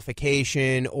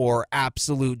disqualification or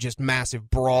absolute just massive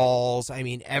brawls. I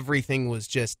mean, everything was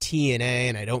just TNA,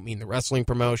 and I don't mean the wrestling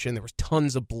promotion. There was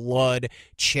tons of blood,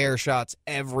 chair shots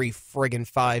every friggin'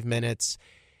 5 minutes.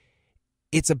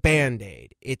 It's a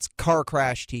Band-Aid. It's car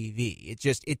crash TV.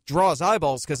 It draws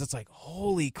eyeballs because it's like,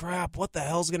 holy crap, what the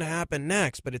hell's going to happen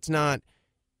next? But it's not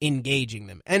engaging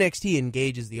them. NXT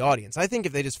engages the audience. I think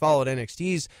if they just followed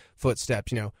NXT's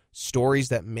footsteps, stories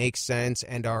that make sense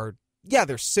and are,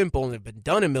 they're simple and have been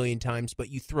done a million times, but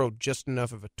you throw just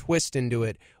enough of a twist into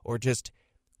it or just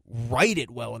write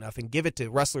it well enough and give it to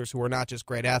wrestlers who are not just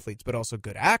great athletes, but also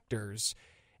good actors,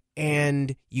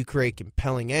 and you create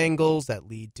compelling angles that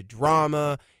lead to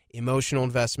drama, emotional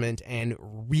investment, and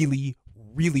really,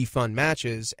 really fun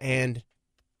matches. And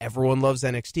everyone loves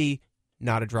NXT,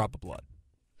 not a drop of blood.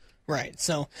 Right.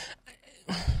 So,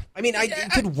 I mean,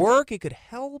 it could work, it could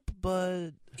help,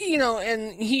 but...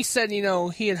 and he said,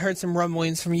 he had heard some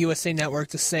rumblings from USA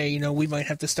Network to say, we might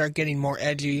have to start getting more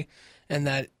edgy, and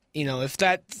that, if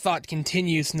that thought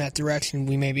continues in that direction,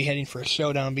 we may be heading for a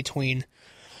showdown between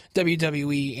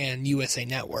WWE and USA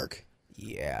Network.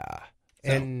 Yeah.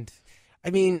 So, and, I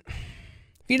mean...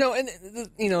 he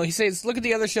says, look at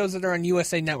the other shows that are on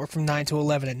USA Network from 9 to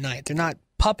 11 at night. They're not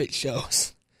puppet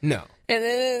shows. No. And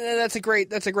that's a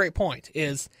great point,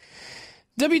 is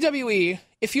WWE,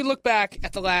 if you look back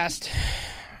at the last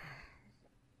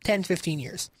 10, 15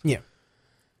 years,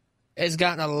 has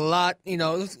gotten a lot,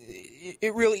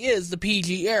 it really is the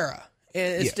PG era.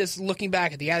 It's just looking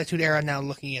back at the Attitude Era, now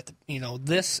looking at the,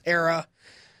 this era.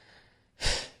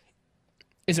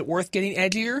 Is it worth getting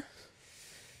edgier?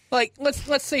 Like,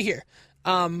 let's say here,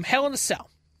 Hell in a Cell.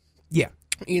 Yeah.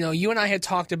 You and I had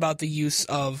talked about the use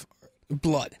of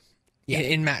blood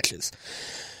in matches.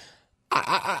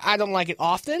 I don't like it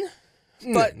often,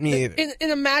 but me either.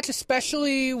 In a match,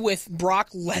 especially with Brock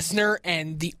Lesnar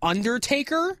and The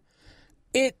Undertaker,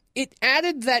 it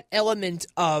added that element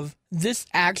of this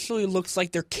actually looks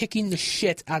like they're kicking the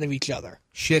shit out of each other.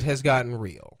 Shit has gotten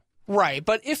real. Right,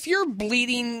 but if you're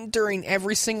bleeding during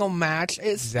every single match,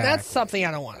 that's something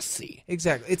I don't want to see.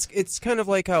 Exactly. It's kind of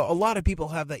like how a lot of people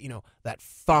have that, that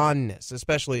fondness,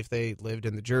 especially if they lived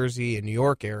in the Jersey and New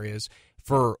York areas,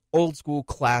 for old school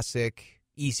classic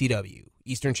ECW,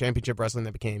 Eastern Championship Wrestling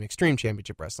that became Extreme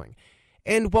Championship Wrestling.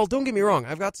 And, well, don't get me wrong,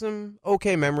 I've got some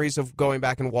okay memories of going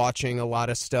back and watching a lot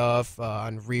of stuff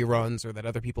on reruns or that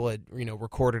other people had,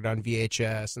 recorded on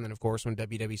VHS. And then, of course, when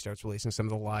WWE starts releasing some of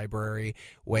the library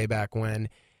way back when.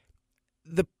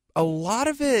 A lot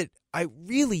of it, I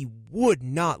really would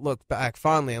not look back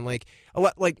fondly on, in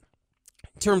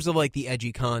terms of, the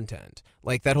edgy content.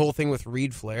 Like, that whole thing with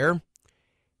Reed Flair.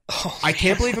 Oh, I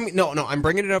can't believe I'm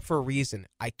bringing it up for a reason.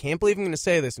 I can't believe I'm going to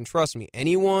say this, and trust me,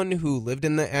 anyone who lived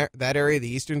in that area, the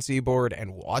Eastern Seaboard,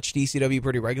 and watched ECW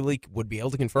pretty regularly would be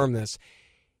able to confirm this.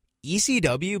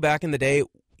 ECW back in the day,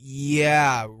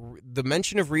 the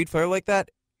mention of Reed Flair like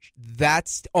that,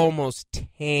 that's almost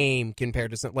tame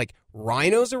compared to something like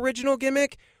Rhino's original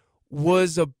gimmick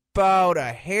was about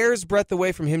a hair's breadth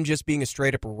away from him just being a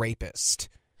straight-up rapist.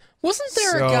 Wasn't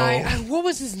there a guy, what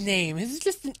was his name? He's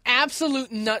just an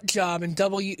absolute nut job in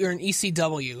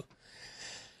ECW.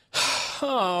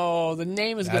 Oh, the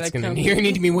name is going to come. You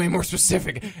need to be way more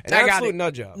specific. An absolute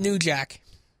nut job. New Jack.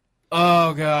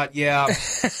 Oh, God, yeah.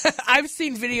 I've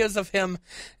seen videos of him.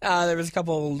 There was a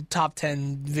couple top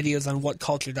 10 videos on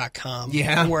whatculture.com.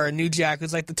 Yeah. Where New Jack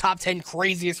was like the top 10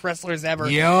 craziest wrestlers ever.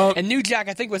 Yep. And New Jack,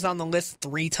 I think, was on the list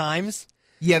 3 times.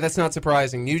 Yeah, that's not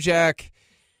surprising. New Jack...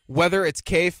 Whether it's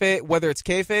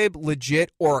kayfabe,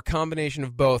 legit, or a combination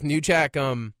of both, New Jack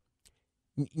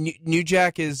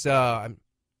is how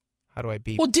do I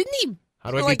be? Well, didn't he?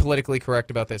 How do I be politically correct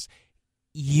about this?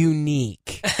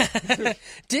 Unique.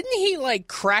 Didn't he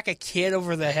crack a kid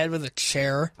over the head with a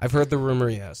chair? I've heard the rumor.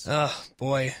 Yes. Oh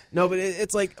boy. No, but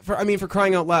it's for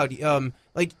crying out loud.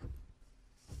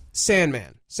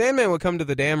 Sandman. Sandman would come to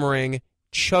the damn ring.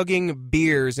 chugging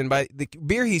beers, and by the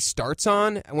beer he starts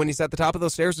on when he's at the top of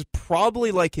those stairs is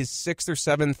probably like his 6th or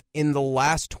 7th in the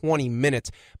last 20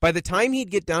 minutes. By the time he'd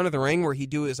get down to the ring where he'd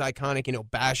do his iconic,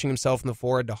 bashing himself in the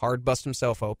forehead to hard bust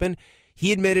himself open,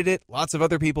 he admitted it. Lots of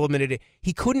other people admitted it.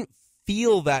 He couldn't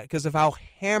feel that because of how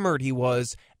hammered he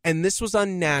was, and this was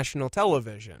on national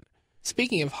television.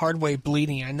 Speaking of hard way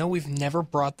bleeding, I know we've never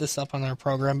brought this up on our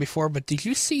program before, but did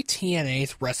you see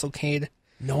TNA's WrestleCade?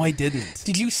 No, I didn't.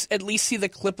 Did you at least see the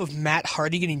clip of Matt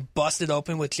Hardy getting busted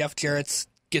open with Jeff Jarrett's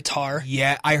guitar?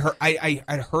 Yeah, I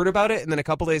heard about it, and then a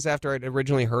couple days after I'd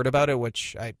originally heard about it,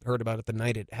 which I heard about it the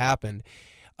night it happened,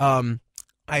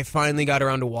 I finally got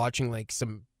around to watching like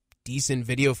some decent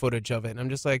video footage of it, and I'm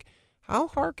just like, how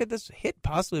hard could this hit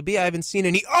possibly be? I haven't seen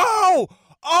any. Oh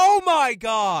my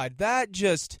God, that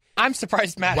just... I'm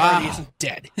surprised Matt Hardy isn't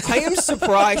dead. I am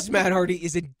surprised Matt Hardy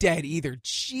isn't dead either.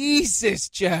 Jesus,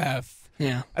 Jeff.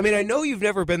 Yeah. I mean, I know you've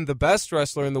never been the best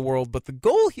wrestler in the world, but the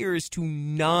goal here is to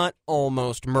not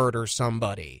almost murder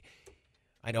somebody.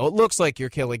 I know it looks like you're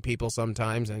killing people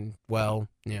sometimes, and, well,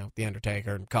 The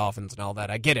Undertaker and coffins and all that.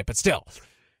 I get it, but still.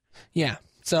 Yeah,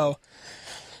 so...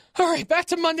 All right, back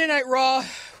to Monday Night Raw.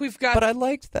 But I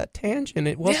liked that tangent.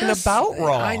 It wasn't about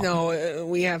Raw. I know.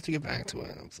 We have to get back to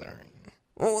it. I'm sorry.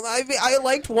 Well, I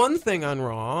liked one thing on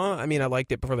Raw. I mean, I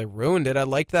liked it before they ruined it. I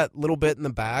liked that little bit in the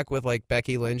back with, like,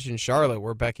 Becky Lynch and Charlotte,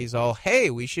 where Becky's all, hey,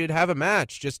 we should have a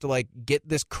match just to, like, get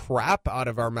this crap out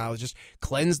of our mouths. Just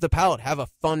cleanse the palate. Have a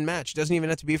fun match. It doesn't even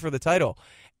have to be for the title.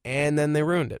 And then they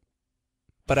ruined it.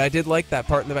 But I did like that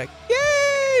part in the back.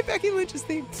 Yay! Becky Lynch's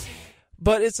theme.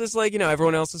 But it's just like,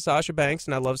 everyone else is Sasha Banks,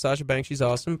 and I love Sasha Banks. She's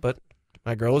awesome, but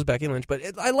my girl is Becky Lynch. But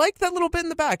I liked that little bit in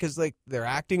the back because, like, their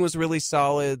acting was really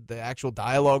solid. The actual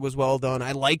dialogue was well done.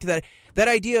 I liked that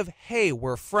idea of, hey,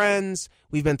 we're friends.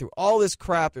 We've been through all this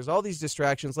crap. There's all these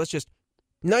distractions. Let's just,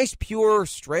 nice, pure,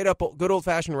 straight up, good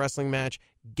old-fashioned wrestling match.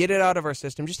 Get it out of our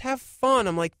system. Just have fun.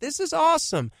 I'm like, this is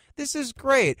awesome. This is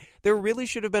great. There really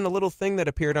should have been a little thing that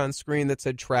appeared on screen that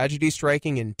said tragedy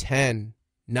striking in 10,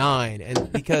 9,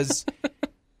 and because...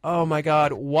 Oh, my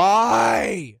God.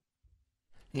 Why?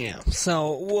 Yeah,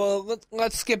 so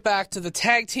let's get back to the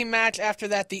tag team match. After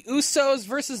that, the Usos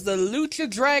versus the Lucha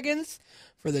Dragons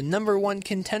for the #1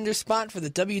 contender spot for the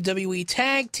WWE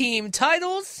Tag Team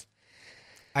titles.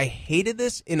 I hated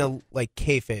this in a, like,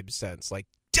 kayfabe sense. Like,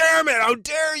 damn it, how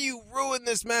dare you ruin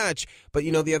this match? But,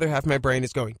 the other half of my brain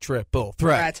is going, triple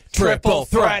threat. Triple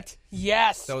threat.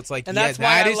 Yes. So it's like, and yeah, that's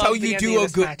why that is how you do a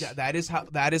good match.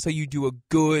 that is how you do a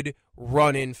good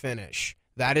run-in finish.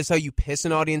 That is how you piss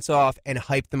an audience off and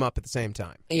hype them up at the same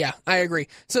time. Yeah, I agree.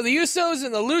 So the Usos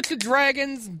and the Lucha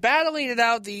Dragons battling it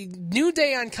out. The New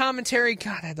Day on commentary.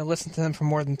 God, I had to listen to them for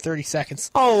more than 30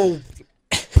 seconds. Oh,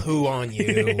 poo on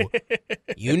you.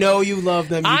 You know you love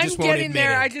them. You just won't admit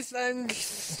there.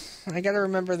 it. I got to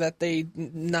remember that they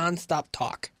nonstop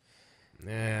talk.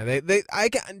 Yeah,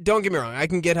 don't get me wrong. I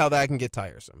can get how that can get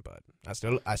tiresome, but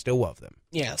I still love them.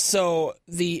 Yeah. So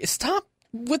stop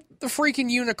with the freaking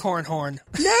unicorn horn.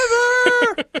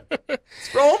 Never. It's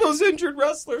for all those injured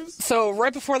wrestlers. So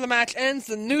right before the match ends,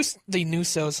 the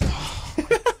Usos.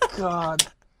 Oh, God.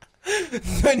 The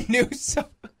Usos.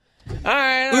 All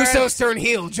right. Usos turn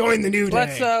heel. Join the New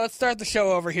Day. Let's start the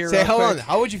show over here. Say, hold on.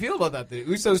 How would you feel about that? The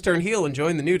Usos turn heel and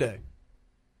join the New Day.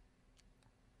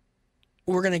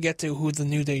 We're going to get to who the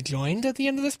New Day joined at the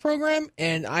end of this program,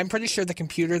 and I'm pretty sure the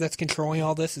computer that's controlling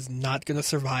all this is not going to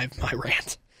survive my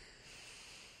rant.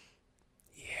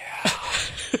 Yeah.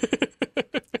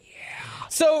 Yeah.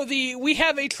 So we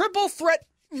have a triple threat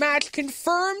match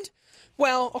confirmed.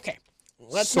 Well, okay.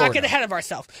 Let's not get ahead of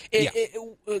ourselves.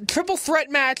 Triple threat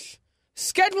match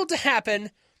scheduled to happen,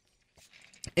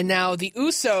 and now the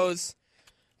Usos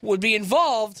would be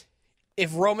involved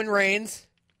if Roman Reigns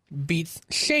beats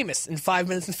Sheamus in 5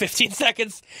 minutes and 15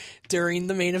 seconds during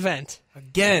the main event.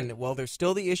 Again, while there's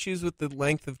still the issues with the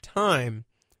length of time,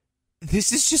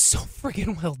 this is just so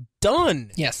friggin' well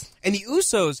done. Yes. And the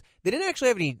Usos, they didn't actually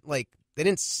have any, they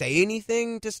didn't say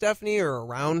anything to Stephanie or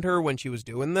around her when she was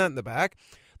doing that in the back.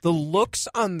 The looks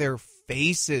on their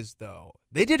faces, though,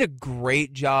 they did a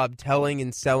great job telling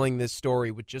and selling this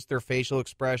story with just their facial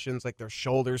expressions, like their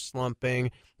shoulders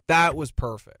slumping. That was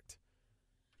perfect.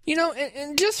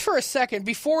 And just for a second,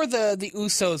 before the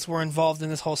Usos were involved in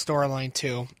this whole storyline,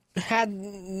 too,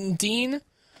 had Dean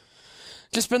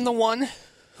just been the one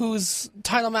whose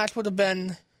title match would have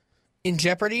been in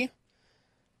jeopardy,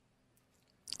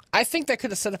 I think that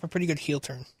could have set up a pretty good heel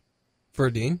turn. For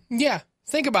Dean? Yeah,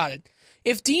 think about it.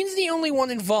 If Dean's the only one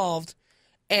involved,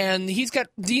 and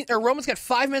Roman's got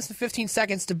 5 minutes and 15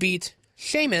 seconds to beat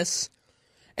Sheamus,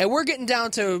 and we're getting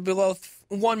down to below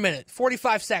 1 minute,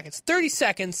 45 seconds, 30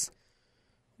 seconds.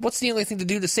 What's the only thing to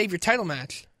do to save your title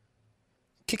match?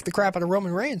 Kick the crap out of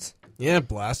Roman Reigns. Yeah,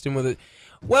 blast him with it.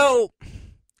 Well,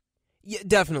 yeah,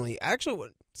 definitely. Actually,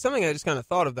 something I just kind of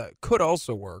thought of that could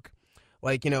also work.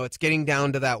 Like, it's getting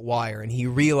down to that wire, and he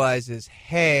realizes,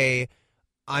 hey,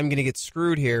 I'm going to get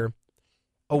screwed here.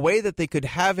 A way that they could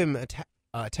have him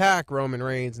attack Roman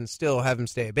Reigns and still have him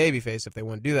stay a babyface if they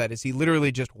want to do that is he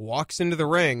literally just walks into the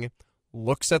ring,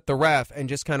 looks at the ref, and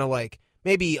just kind of like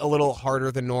maybe a little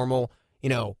harder than normal,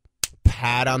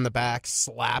 pat on the back,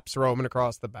 slaps Roman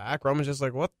across the back. Roman's just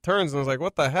like, turns and was like,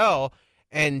 what the hell?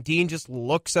 And Dean just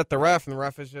looks at the ref, and the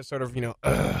ref is just sort of,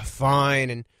 fine,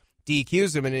 and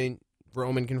DQs him, and then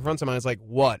Roman confronts him, and is like,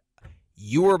 what?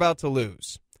 You were about to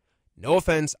lose. No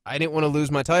offense, I didn't want to lose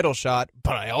my title shot,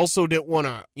 but I also didn't want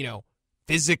to,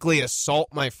 physically assault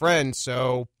my friend,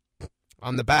 so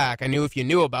on the back, I knew if you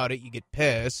knew about it, you get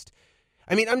pissed.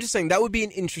 I mean, I'm just saying that would be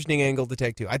an interesting angle to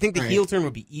take, too. I think the heel turn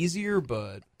would be easier,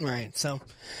 but... Right, so...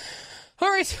 All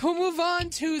right, we'll move on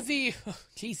to the...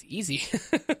 Jeez, easy.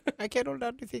 I can't hold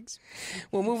on to things.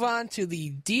 We'll move on to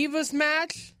the Divas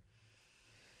match.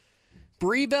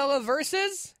 Brie Bella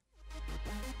versus...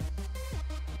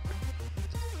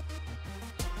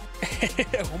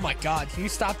 Oh my God, can you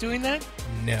stop doing that?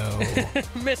 No.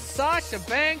 Miss Sasha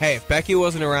Banks. Hey, if Becky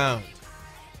wasn't around,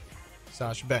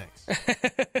 Sasha Banks.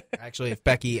 Actually, if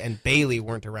Becky and Bayley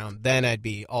weren't around, then I'd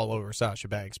be all over Sasha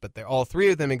Banks. But all three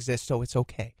of them exist, so it's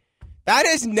okay. That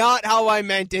is not how I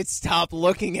meant it. Stop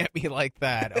looking at me like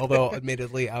that. Although,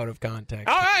 admittedly, out of context.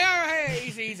 All right.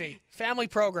 Easy. Family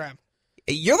program.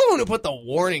 You're the one who put the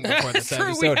warning before this True,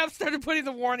 episode. we have started putting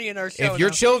the warning in our show. If your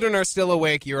children are still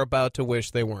awake, you're about to wish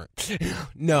they weren't.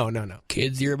 No.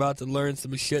 Kids, you're about to learn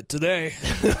some shit today.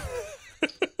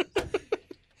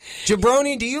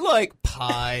 Jabroni, do you like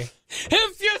pie?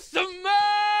 If you smell...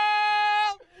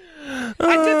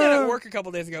 I did that at work a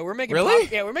couple days ago. We're making Really?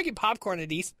 we're making popcorn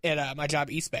at my job,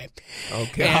 East Bay. Oh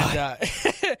God.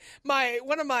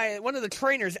 And one of the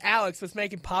trainers, Alex, was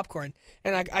making popcorn,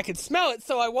 and I could smell it.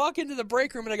 So I walk into the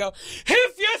break room and I go,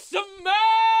 "If you smell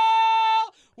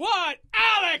what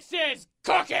Alex is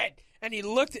cooking," and he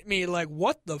looked at me like,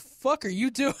 "What the fuck are you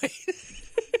doing?"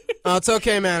 Oh, it's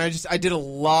okay, man. I did a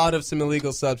lot of some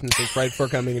illegal substances right before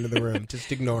coming into the room.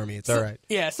 Just ignore me. It's all right.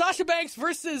 Yeah, Sasha Banks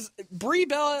versus Brie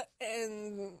Bella,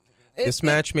 and this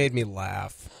match made me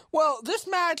laugh. Well, this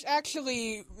match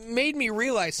actually made me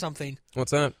realize something. What's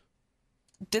that?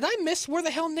 Did I miss where the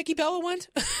hell Nikki Bella went?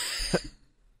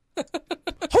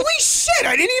 Holy shit!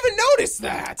 I didn't even notice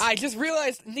that. I just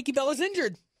realized Nikki Bella's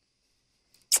injured.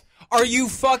 Are you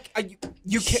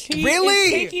you She really?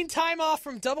 is taking time off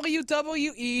from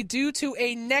WWE due to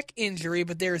a neck injury,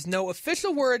 but there is no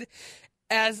official word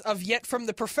as of yet from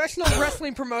the professional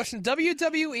wrestling promotion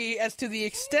WWE as to the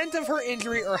extent of her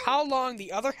injury or how long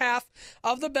the other half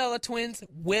of the Bella twins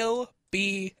will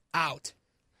be out.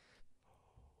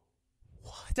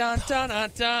 What? Dun, dun,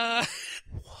 dun, dun.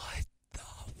 What the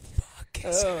fuck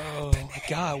is happening? My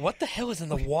God, what the hell is in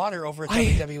the water over at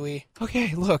WWE?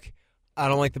 Okay, look. I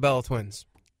don't like the Bella twins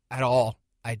at all.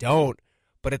 I don't.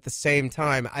 But at the same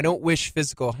time, I don't wish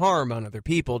physical harm on other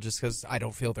people just because I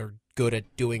don't feel they're good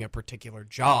at doing a particular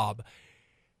job.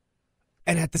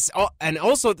 And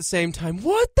also at the same time,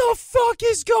 what the fuck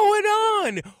is going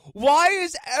on? Why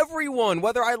is everyone,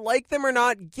 whether I like them or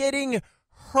not, getting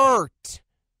hurt?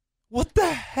 What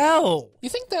the hell? You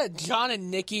think that John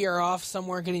and Nikki are off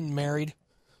somewhere getting married?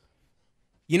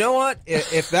 You know what?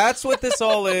 If that's what this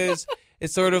all is,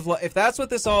 it's sort of like, if that's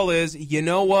what this all is, you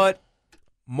know what?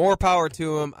 More power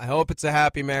to them. I hope it's a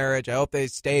happy marriage. I hope they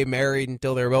stay married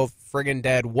until they're both friggin'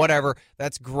 dead. Whatever.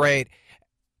 That's great.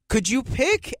 Could you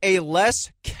pick a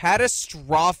less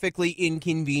catastrophically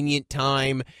inconvenient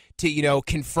time to,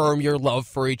 confirm your love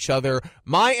for each other?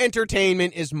 My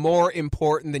entertainment is more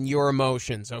important than your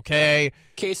emotions, okay?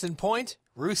 Case in point,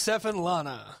 Rusev and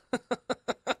Lana.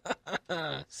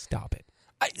 Stop it.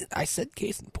 I said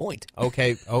case in point.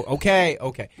 Okay.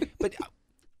 Okay. But,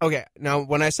 okay. Now,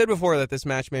 when I said before that this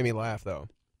match made me laugh, though,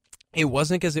 it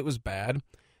wasn't because it was bad.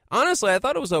 Honestly, I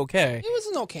thought it was okay. It was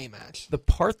an okay match. The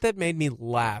part that made me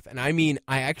laugh, and I mean,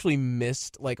 I actually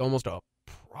missed almost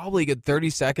probably a good 30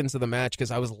 seconds of the match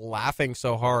because I was laughing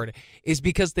so hard, is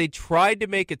because they tried to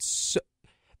make it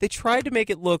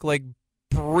look like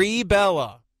Brie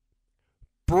Bella,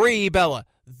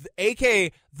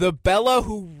 a.k.a. the Bella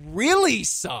who really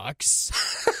sucks,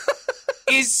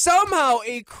 is somehow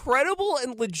a credible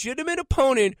and legitimate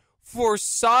opponent for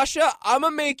Sasha. I'm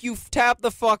going to make you tap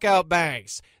the fuck out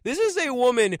Banks. This is a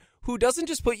woman who doesn't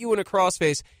just put you in a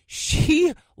crossface,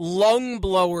 she lung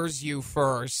blowers you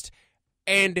first.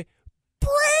 And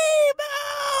Bray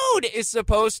Mode is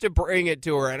supposed to bring it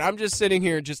to her. And I'm just sitting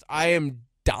here I am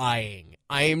dying.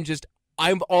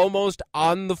 I'm almost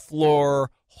on the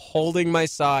floor holding my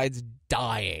sides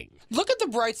dying. Look at the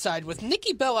bright side. With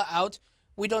Nikki Bella out,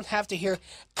 we don't have to hear,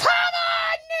 "Come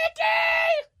on,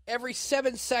 Nikki!" every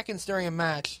 7 seconds during a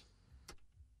match.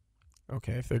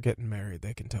 Okay, if they're getting married,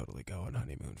 they can totally go on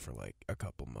honeymoon for like a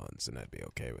couple months, and I'd be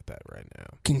okay with that right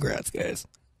now. Congrats, guys.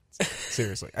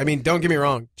 Seriously. I mean, don't get me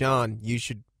wrong. John, you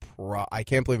should I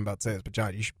can't believe I'm about to say this, but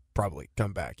John, you should probably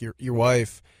come back. Your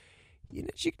wife,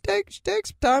 she can take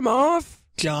some time off.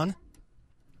 John,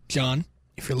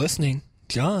 if you're listening,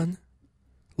 John,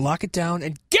 lock it down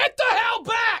and get the hell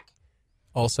back!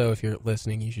 Also, if you're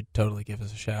listening, you should totally give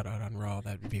us a shout-out on Raw.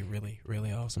 That would be really,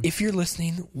 really awesome. If you're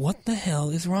listening, what the hell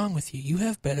is wrong with you? You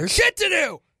have better shit to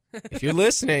do! If you're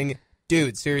listening,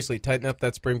 dude, seriously, tighten up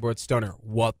that springboard stunner.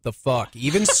 What the fuck?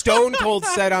 Even Stone Cold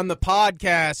said on the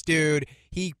podcast, dude,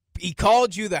 he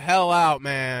called you the hell out,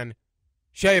 man.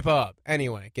 Shape up.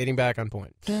 Anyway, getting back on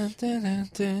point. All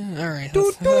right.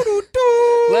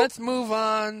 Let's move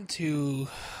on to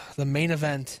the main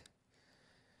event.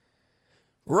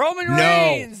 Roman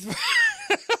Reigns.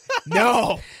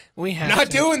 No. We have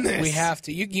not to. Doing this. We have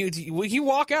to. You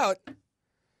walk out.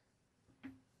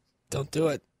 Don't do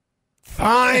it.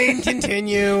 Fine,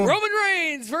 continue. Roman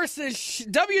Reigns versus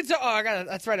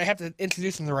that's right. I have to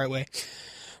introduce him the right way.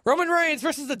 Roman Reigns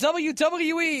versus the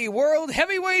WWE World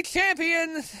Heavyweight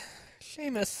Champion,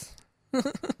 Sheamus.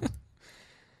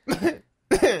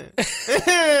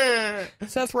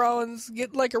 Seth Rollins,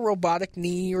 get like a robotic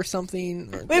knee or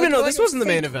something. Wait a minute, no, this wasn't the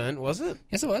main event, was it?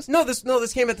 Yes, it was. No,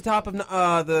 this came at the top of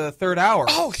the third hour.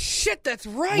 Oh shit, that's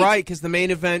right. Right, because the main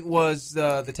event was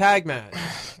the tag match.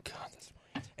 God, that's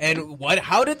right. And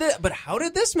how did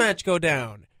this match go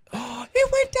down? It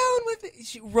went down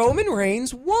with Roman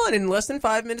Reigns won in less than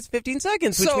 5 minutes 15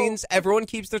 seconds, which means everyone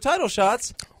keeps their title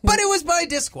shots, but it was by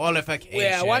disqualification.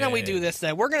 Yeah, why don't we do this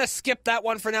then? We're going to skip that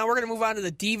one for now. We're going to move on to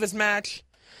the Divas match.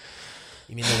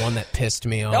 You mean the one that pissed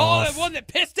me off? Oh, the one that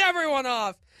pissed everyone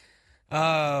off.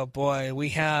 Oh, boy. We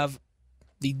have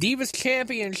the Divas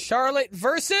champion, Charlotte,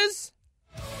 versus...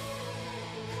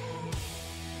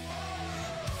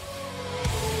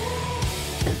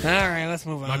 All right, let's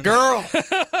move on. My girl.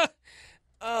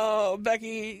 Oh,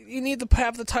 Becky, you need to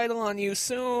have the title on you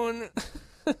soon.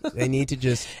 They need to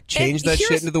just change that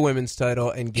shit into the women's title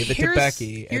and give it to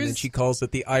Becky, and then she calls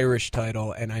it the Irish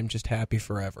title, and I'm just happy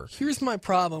forever. Here's my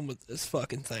problem with this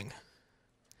fucking thing.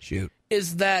 Shoot.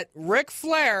 Is that Ric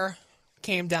Flair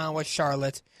came down with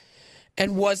Charlotte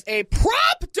and was a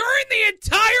prop during the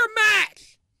entire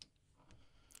match.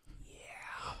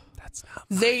 Yeah, that's not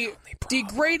my They only problem.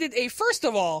 degraded first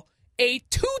of all, a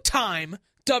two-time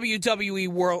WWE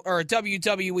World or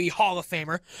WWE Hall of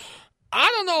Famer. I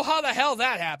don't know how the hell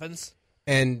that happens.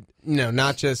 And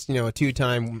not just a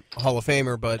two-time Hall of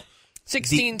Famer, but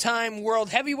 16-time World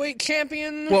Heavyweight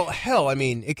Champion. Well, hell, I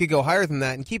mean, it could go higher than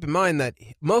that. And keep in mind that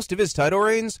most of his title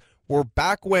reigns were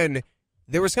back when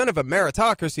there was kind of a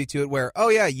meritocracy to it where, oh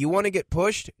yeah, you want to get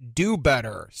pushed, do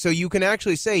better. So you can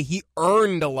actually say he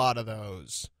earned a lot of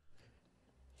those.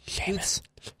 Sheamus,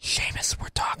 we're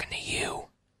talking to you.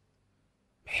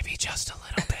 Maybe just a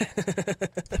little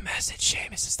bit. The message,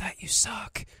 Sheamus, is that you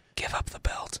suck. Give up the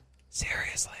belt.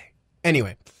 Seriously.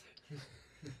 Anyway.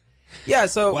 Yeah,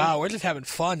 so... Wow, we're just having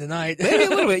fun tonight. Maybe a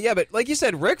little bit, yeah, but like you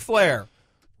said, Ric Flair.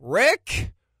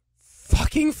 Ric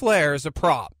fucking Flair is a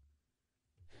prop.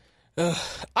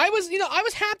 I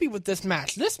was happy with this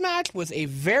match. This match was a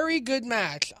very good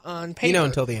match on paper.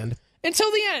 Until the end. Until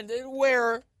the end,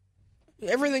 where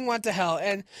everything went to hell.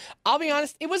 And I'll be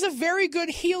honest, it was a very good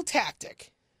heel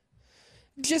tactic.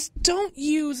 Just don't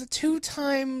use a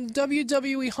two-time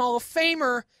WWE Hall of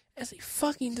Famer as a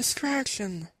fucking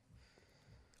distraction.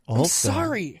 I'm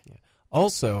sorry. Yeah.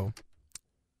 Also,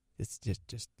 it's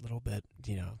just a little bit,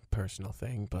 personal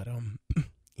thing, but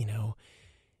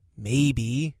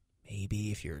maybe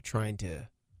if you're trying to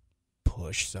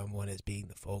push someone as being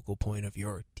the focal point of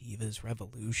your Divas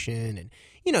Revolution, and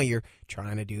you're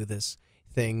trying to do this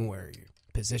thing where you're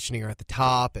positioning her at the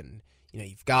top, and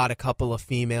you've got a couple of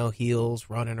female heels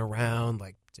running around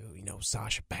like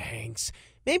Sasha Banks.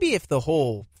 Maybe if the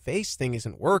whole face thing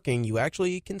isn't working, you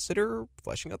actually consider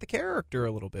fleshing out the character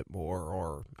a little bit more,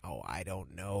 or I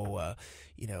don't know,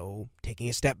 taking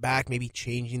a step back, maybe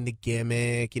changing the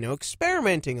gimmick,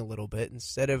 experimenting a little bit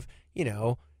instead of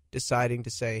deciding to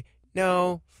say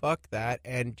no, fuck that,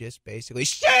 and just basically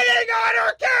shitting on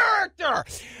her character.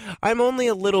 I'm only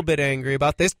a little bit angry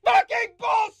about this fucking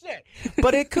bullshit.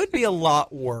 But it could be a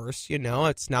lot worse, you know?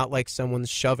 It's not like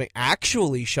someone's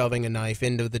actually shoving a knife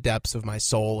into the depths of my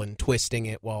soul and twisting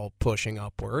it while pushing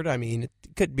upward. I mean, it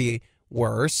could be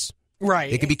worse.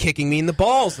 Right. They could be kicking me in the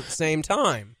balls at the same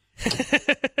time.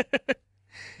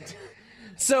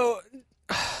 So,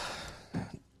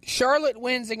 Charlotte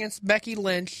wins against Becky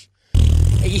Lynch.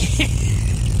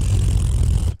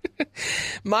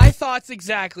 My thoughts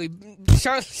exactly.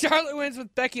 Charlotte wins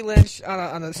with Becky Lynch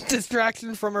on a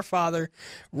distraction from her father,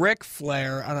 Ric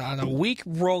Flair, on a weak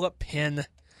roll-up pin.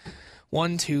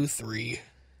 1, 2, 3.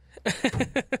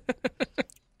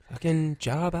 Fucking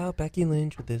job out Becky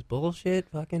Lynch with this bullshit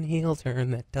fucking heel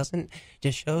turn that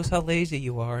just shows how lazy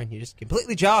you are, and you just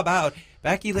completely job out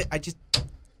Becky Lynch.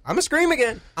 I'm a scream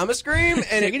again. I'm a scream,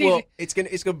 and it's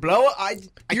gonna blow.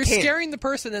 You're can't. scaring the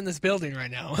person in this building right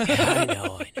now. Yeah, I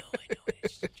know.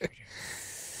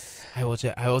 I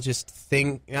will just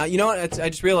think. You know what? I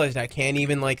just realized I can't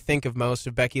even think of most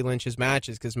of Becky Lynch's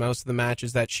matches, because most of the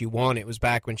matches that she won, it was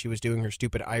back when she was doing her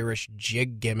stupid Irish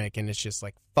jig gimmick, and it's just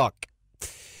like fuck.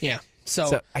 Yeah.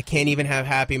 So I can't even have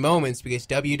happy moments because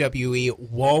WWE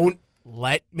won't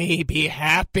let me be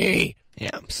happy.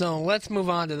 Yeah, so let's move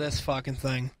on to this fucking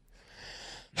thing.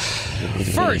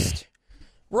 First,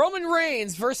 Roman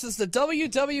Reigns versus the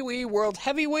WWE World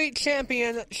Heavyweight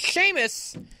Champion,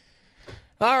 Sheamus.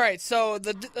 All right, so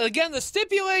the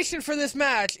stipulation for this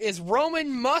match is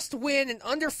Roman must win in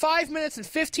under 5 minutes and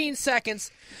 15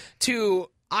 seconds to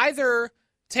either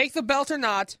take the belt or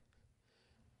not,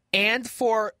 and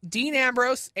for Dean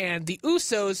Ambrose and the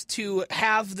Usos to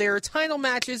have their title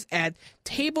matches at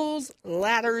tables,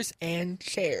 ladders, and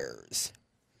chairs.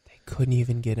 They couldn't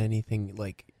even get anything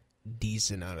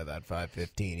decent out of that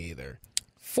 5:15 either.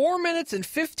 4 minutes and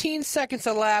 15 seconds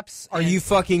elapse. Are you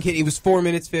fucking kidding? It was 4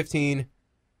 minutes 15.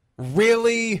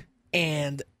 Really?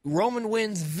 And Roman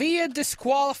wins via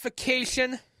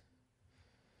disqualification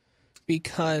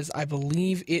because I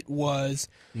believe it was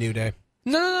New Day.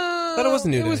 No. But it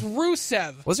wasn't New Day. It was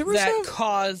Rusev. Was it Rusev? That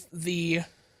caused the...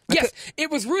 Yes,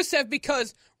 it was Rusev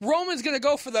because Roman's going to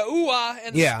go for the ooh-ah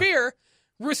and the spear.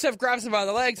 Rusev grabs him by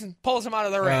the legs and pulls him out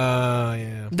of the ring.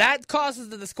 Yeah. That causes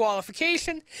the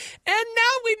disqualification. And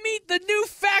now we meet the new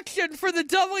faction for the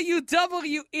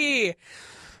WWE.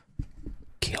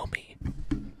 Kill me.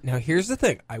 Now, here's the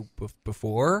thing.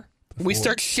 Before we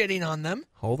start shitting on them.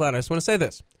 Hold on. I just want to say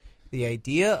this. The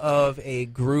idea of a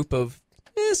group of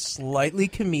slightly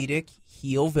comedic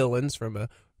heel villains from a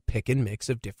pick and mix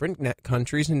of different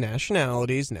countries and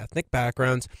nationalities and ethnic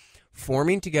backgrounds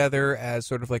forming together as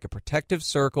sort of like a protective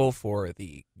circle for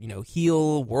the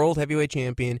heel world heavyweight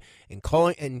champion and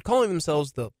calling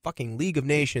themselves the fucking League of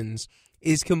Nations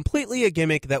is completely a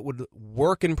gimmick that would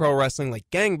work in pro wrestling like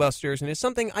gangbusters, and is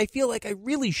something I feel like I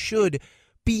really should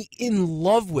be in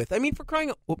love with. I mean, for crying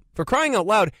out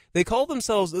loud, they call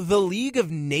themselves the League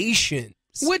of Nations.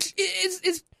 Which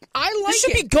is I like this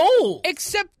should it. be gold.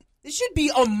 Except this should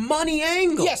be a money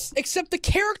angle. Yes, except the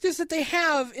characters that they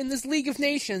have in this League of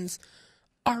Nations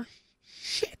are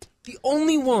shit. The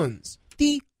only ones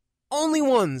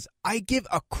I give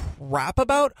a crap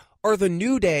about are the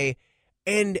New Day,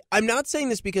 and I'm not saying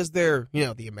this because they're,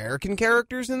 the American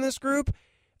characters in this group.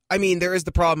 I mean, there is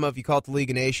the problem of you call it the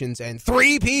League of Nations and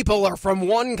 3 people are from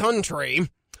one country,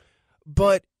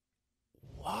 but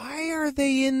why are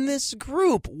they in this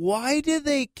group? Why do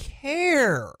they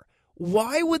care?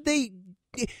 Why would they...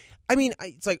 I mean,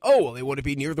 it's like, they want to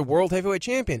be near the World Heavyweight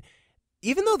Champion.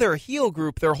 Even though they're a heel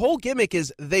group, their whole gimmick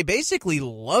is they basically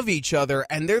love each other,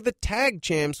 and they're the tag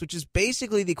champs, which is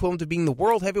basically the equivalent of being the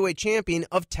World Heavyweight Champion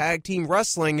of tag team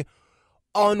wrestling.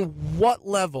 On what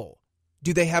level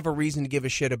do they have a reason to give a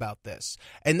shit about this?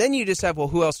 And then you just have,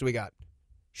 who else do we got?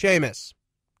 Sheamus,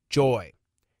 Joy,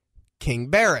 King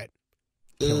Barrett,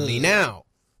 Kill Me Now,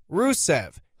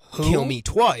 Rusev, Kill Me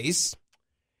Twice.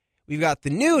 We've got the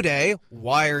New Day,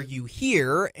 Why Are You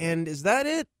Here? And is that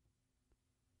it?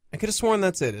 I could have sworn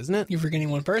that's it, isn't it? You're forgetting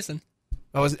one person.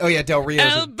 Oh yeah, Del Rio.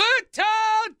 Alberto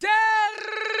Del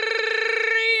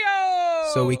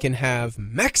Rio! So we can have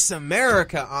Mex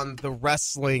America on the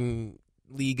Wrestling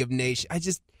League of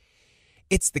Nations.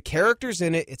 It's the characters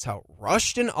in it. It's how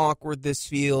rushed and awkward this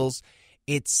feels.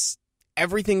 It's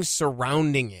everything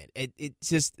surrounding it. It's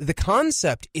just, the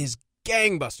concept is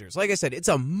gangbusters. Like I said, it's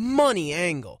a money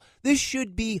angle. This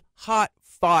should be hot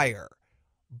fire,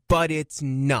 but it's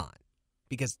not.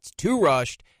 Because it's too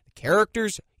rushed. The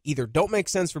characters either don't make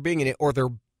sense for being in it, or they're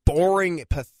boring,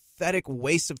 pathetic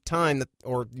wastes of time.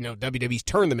 WWE's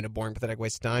turned them into boring, pathetic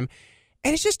waste of time,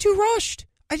 and it's just too rushed.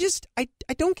 I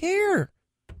don't care.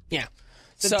 Yeah.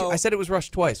 So I said it was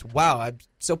rushed twice. Wow, I'm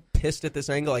so pissed at this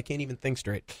angle. I can't even think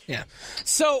straight. Yeah.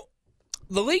 So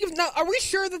The League of... Now, are we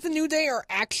sure that the New Day are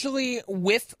actually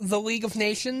with the League of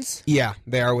Nations? Yeah,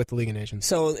 they are with the League of Nations.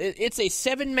 So it's a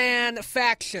 7-man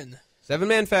faction.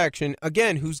 7-man faction,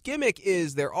 again, whose gimmick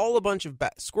is they're all a bunch of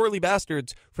squirrely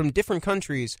bastards from different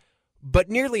countries, but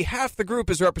nearly half the group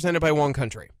is represented by one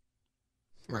country.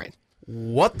 Right.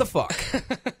 What the fuck?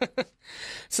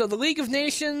 So the League of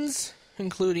Nations,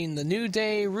 including the New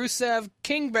Day, Rusev,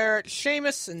 King Barrett,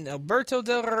 Sheamus, and Alberto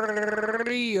Del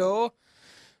Rio,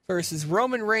 versus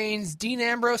Roman Reigns, Dean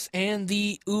Ambrose, and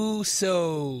the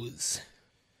Usos.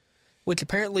 Which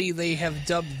apparently they have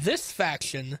dubbed this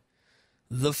faction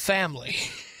the Family.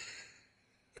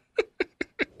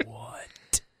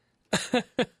 What?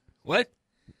 What?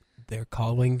 They're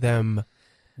calling them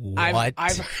what?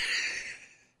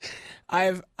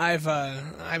 I've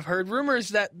heard rumors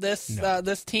that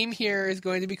this team here is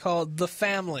going to be called the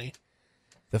Family.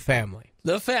 The Family.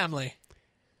 The Family.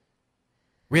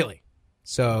 Really?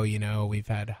 So, we've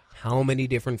had how many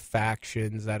different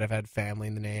factions that have had family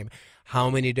in the name, how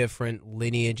many different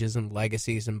lineages and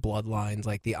legacies and bloodlines,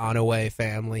 like the Anoa'i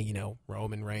family,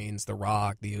 Roman Reigns, The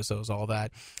Rock, the Usos, all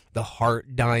that, the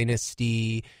Hart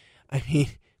dynasty. I mean,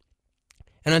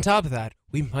 and on top of that,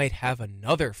 we might have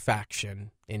another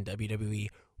faction in WWE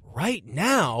right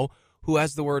now who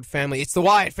has the word family. It's the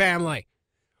Wyatt family.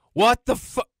 What the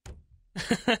fuck?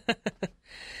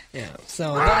 Yeah,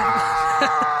 so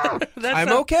I'm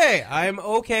okay. I'm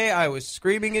okay. I was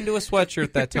screaming into a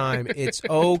sweatshirt that time. It's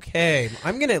okay.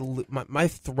 My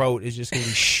throat is just gonna be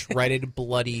shredded,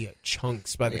 bloody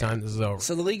chunks by the time this is over.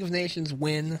 So the League of Nations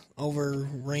win over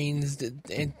Reigns,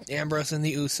 and Ambrose, and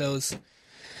the Usos.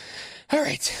 All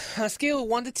right, on a scale of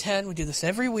 1 to 10, we do this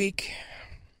every week.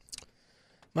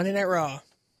 Monday Night Raw.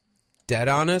 Dead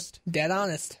honest? Dead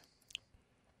honest.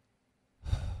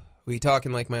 We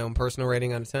talking like my own personal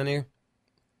rating out of 10 here?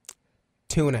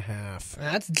 2.5.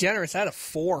 That's generous. Out of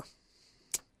 4.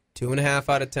 2.5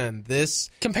 out of 10. This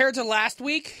compared to last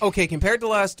week. Okay, compared to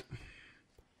last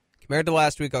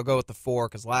week, I'll go with the 4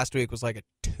 because last week was like a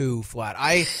 2 flat.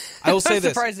 I will say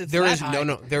this: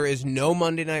 there is no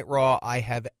Monday Night Raw I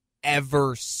have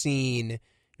ever seen,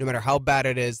 no matter how bad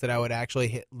it is, that I would actually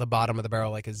hit the bottom of the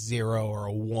barrel like a 0 or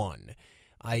a 1.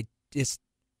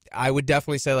 I would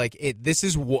definitely say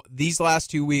these last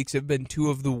 2 weeks have been 2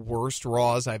 of the worst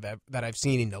Raws that I've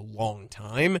seen in a long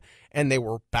time, and they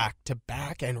were back to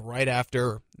back and right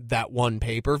after that one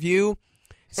pay-per-view.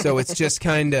 So it's just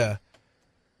kind of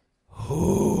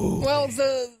well,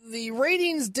 the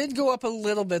ratings did go up a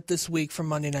little bit this week from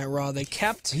Monday Night Raw. They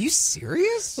kept... Are you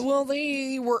serious? Well,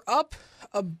 they were up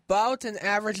about an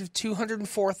average of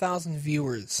 204,000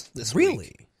 viewers this week.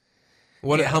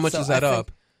 Really? How much is that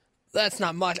up? That's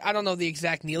not much. I don't know the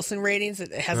exact Nielsen ratings.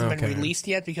 It hasn't been released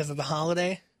yet because of the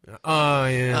holiday. Oh,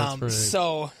 yeah, that's right.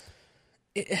 So...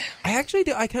 I actually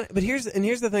do. But here's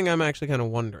the thing I'm actually kind of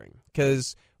wondering,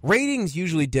 because ratings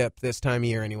usually dip this time of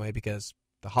year anyway, because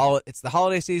it's the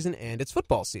holiday season and it's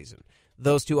football season.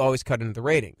 Those two always cut into the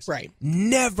ratings. Right.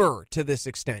 Never to this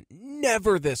extent.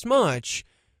 Never this much,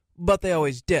 but they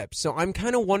always dip. So I'm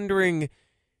kind of wondering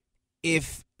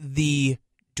if the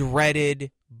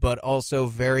dreaded but also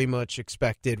very much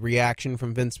expected reaction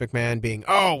from Vince McMahon being,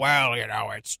 oh, well,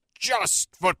 it's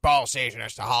just football season,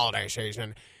 it's the holiday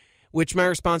season, which my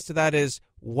response to that is,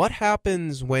 what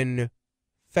happens when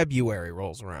February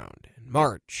rolls around, and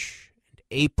March, and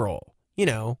April,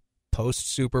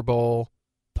 post-Super Bowl,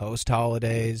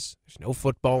 post-holidays, there's no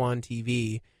football on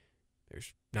TV,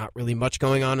 there's not really much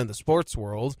going on in the sports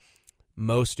world,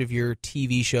 most of your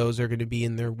TV shows are going to be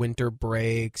in their winter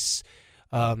breaks.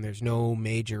 There's no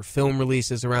major film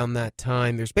releases around that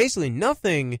time. There's basically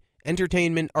nothing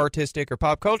entertainment, artistic, or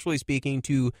pop culturally speaking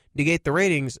to negate the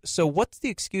ratings. So what's the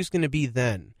excuse going to be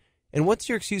then? And what's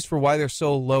your excuse for why they're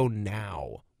so low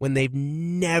now when they've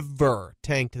never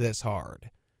tanked this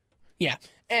hard? Yeah.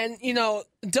 And,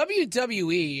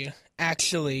 WWE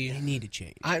actually... They need to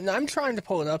change. I'm trying to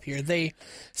pull it up here. They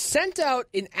sent out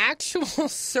an actual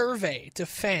survey to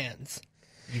fans.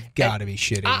 You've got to be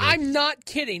shitting me. I'm not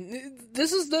kidding.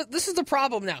 This is the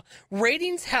problem now.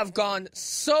 Ratings have gone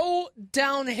so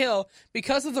downhill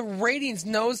because of the ratings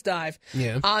nosedive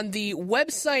on the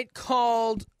website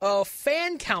called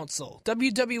Fan Council,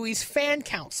 WWE's Fan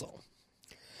Council.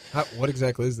 What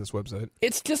exactly is this website?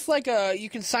 It's just like you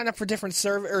can sign up for different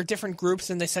different groups,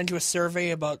 and they send you a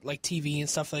survey about like TV and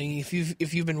stuff. Like if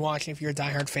you've been watching, if you're a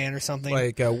diehard fan or something.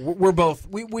 Like we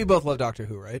both love Doctor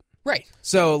Who, right? Right.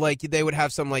 So like they would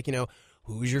have some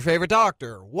who's your favorite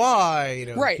doctor,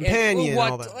 why, right, companion, and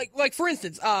all that. Like for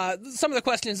instance, some of the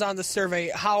questions on the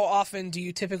survey: how often do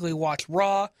you typically watch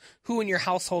Raw? Who in your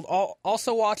household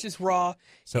also watches Raw?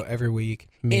 So every week,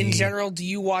 me. In general, do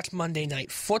you watch Monday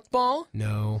Night Football?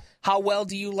 No. How well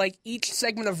do you like each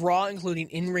segment of Raw, including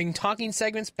in-ring talking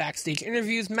segments, backstage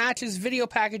interviews, matches, video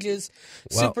packages,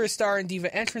 superstar and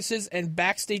diva entrances, and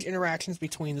backstage interactions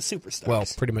between the superstars? Well,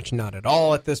 pretty much not at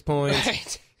all at this point.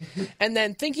 Right. And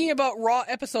then thinking about Raw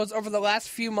episodes over the last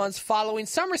few months following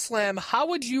SummerSlam, how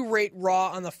would you rate Raw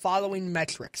on the following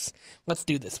metrics? Let's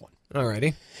do this one.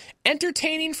 Alrighty.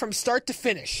 Entertaining from start to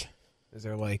finish. Is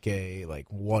there like a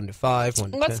 1 to 5, 1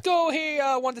 to 10? Let's go here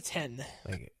 1 to 10.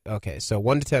 Okay, so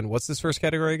 1 to 10. What's this first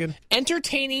category again?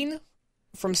 Entertaining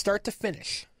from start to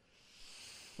finish.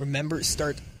 Remember,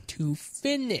 start to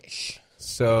finish.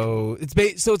 So it's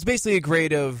basically a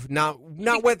grade of not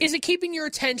what is it keeping your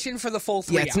attention for the full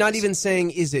 3 hours? Yeah, it's not even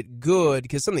saying is it good,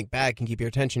 because something bad can keep your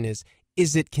attention.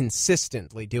 Is it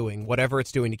consistently doing whatever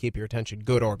it's doing to keep your attention,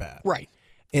 good or bad? Right.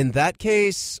 In that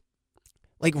case,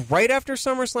 like right after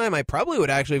SummerSlam, I probably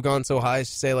would actually have gone so high as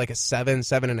to say like a 7,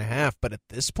 7.5. But at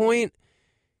this point,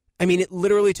 I mean, it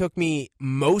literally took me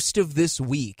most of this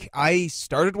week. I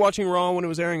started watching Raw when it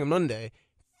was airing on Monday,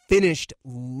 finished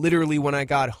literally when I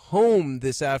got home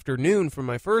this afternoon from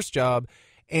my first job,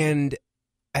 and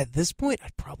at this point,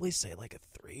 I'd probably say like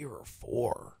a 3 or a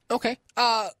 4. Okay.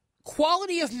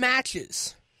 Quality of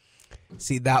matches.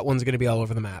 See, that one's going to be all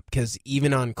over the map, because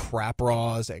even on crap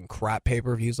Raws and crap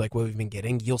pay-per-views like what we've been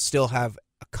getting, you'll still have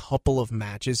a couple of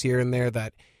matches here and there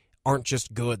that aren't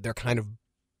just good. They're kind of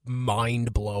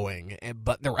mind-blowing.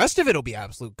 But the rest of it will be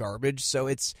absolute garbage, so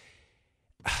it's...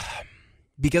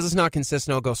 Because it's not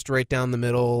consistent, I'll go straight down the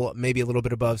middle, maybe a little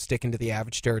bit above, sticking to the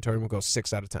average territory, and we'll go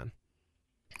 6 out of 10.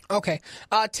 Okay.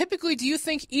 Typically, do you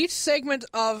think each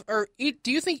of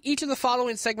the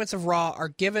following segments of Raw are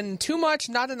given too much,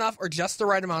 not enough, or just the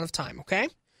right amount of time? Okay.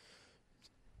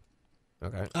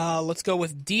 Okay. Let's go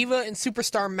with Diva and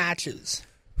Superstar matches.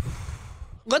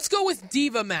 Let's go with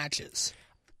Diva matches.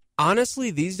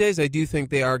 Honestly, these days I do think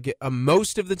they are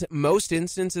most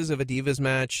instances of a Divas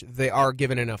match, they are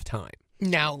given enough time.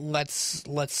 Now let's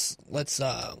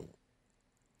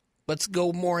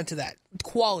go more into that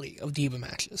quality of Diva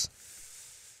matches.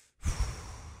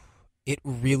 It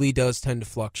really does tend to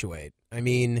fluctuate. I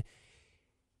mean,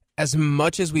 as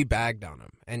much as we bagged on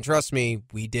them, and trust me,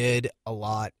 we did a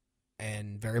lot,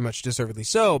 and very much deservedly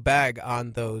so, bag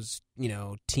on those,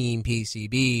 Team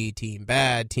PCB, Team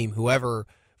Bad, Team Whoever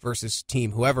versus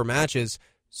Team Whoever matches.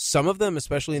 Some of them,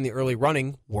 especially in the early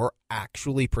running, were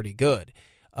actually pretty good.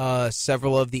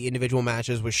 Several of the individual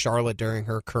matches with Charlotte during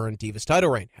her current Divas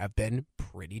title reign have been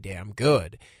pretty damn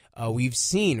good. We've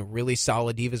seen really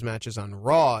solid Divas matches on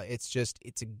Raw. It's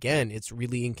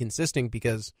really inconsistent,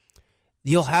 because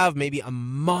you'll have maybe a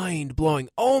mind-blowing,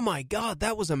 oh my God,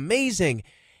 that was amazing.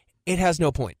 It has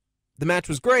no point. The match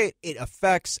was great. It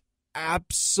affects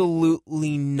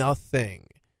absolutely nothing.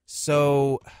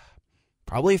 So...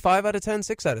 probably 5 out of 10,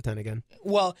 6 out of 10 again.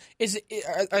 Well,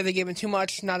 are they given too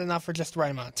much, not enough, or just the right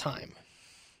amount of time?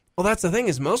 Well, that's the thing,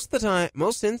 is most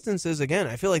instances, again,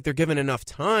 I feel like they're given enough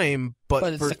time, but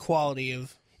it's the quality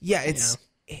of... Yeah, it's...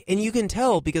 And you can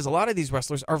tell, because a lot of these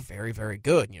wrestlers are very, very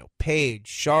good. Paige,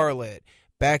 Charlotte,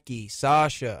 Becky,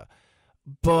 Sasha.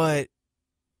 But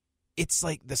it's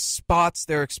like the spots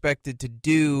they're expected to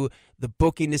do, the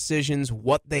booking decisions,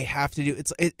 what they have to do.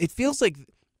 It feels like...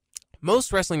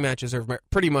 most wrestling matches are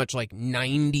pretty much like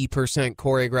 90%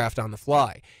 choreographed on the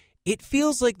fly. It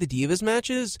feels like the Divas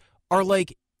matches are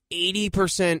like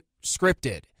 80%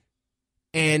 scripted.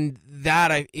 And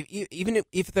that, even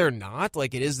if they're not,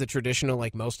 like it is the traditional,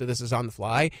 like most of this is on the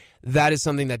fly, that is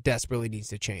something that desperately needs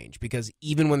to change. Because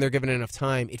even when they're given enough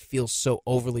time, it feels so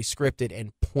overly scripted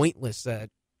and pointless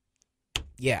that,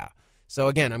 yeah. So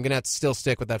again, I'm going to have to still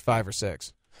stick with that 5 or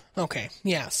 6. Okay,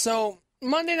 yeah, so...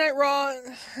 Monday Night Raw,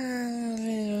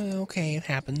 okay, it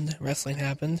happened. Wrestling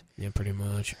happened. Yeah, pretty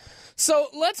much. So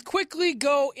let's quickly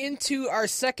go into our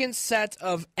second set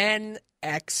of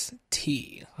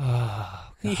NXT. Oh,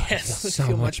 God, yes, so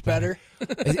feel much better.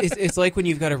 It's like when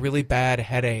you've got a really bad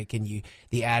headache and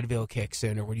the Advil kicks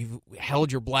in, or when you've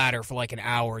held your bladder for like an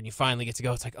hour and you finally get to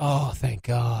go. It's like, oh, thank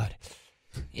God.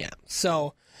 Yeah,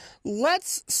 so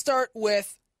let's start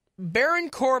with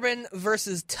Baron Corbin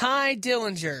versus Ty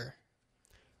Dillinger.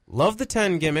 Love the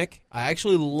 10 gimmick. I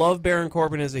actually love Baron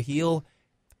Corbin as a heel.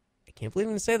 I can't believe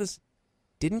I'm going to say this.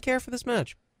 Didn't care for this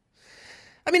match.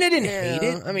 I mean, I didn't hate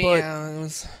it. I mean, but yeah, it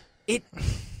was...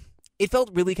 It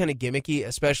felt really kind of gimmicky,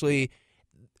 especially...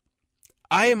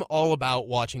 I am all about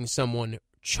watching someone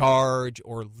charge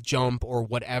or jump or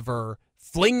whatever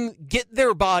get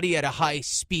their body at a high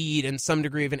speed and some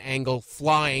degree of an angle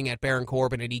flying at Baron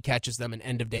Corbin, and he catches them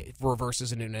and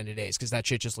reverses into an end of days, because that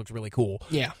shit just looks really cool.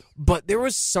 Yeah. But there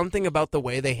was something about the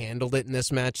way they handled it in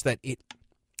this match that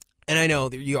and I know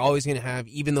that you're always going to have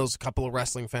even those couple of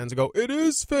wrestling fans who go, it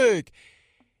is fake.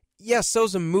 Yes,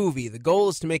 so's a movie. The goal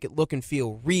is to make it look and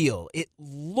feel real. It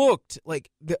looked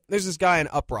like there's this guy in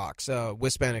Uprocks,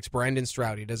 Hispanics, Brandon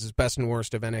Stroud. He does his best and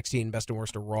worst of NXT and best and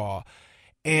worst of Raw.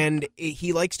 And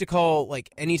he likes to call,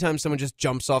 like, anytime someone just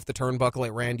jumps off the turnbuckle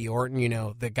like Randy Orton, you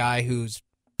know, the guy who's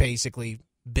basically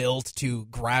built to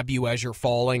grab you as you're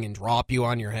falling and drop you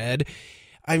on your head.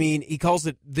 I mean, he calls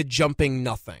it the jumping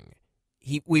nothing.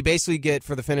 We basically get,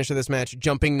 for the finish of this match,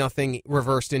 jumping nothing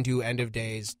reversed into end of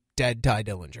days, dead Ty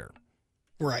Dillinger.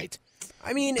 Right.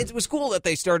 I mean, it was cool that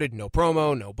they started no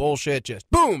promo, no bullshit, just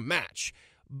boom, match.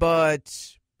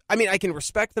 But, I mean, I can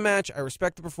respect the match, I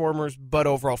respect the performers, but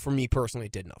overall, for me personally,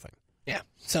 it did nothing. Yeah.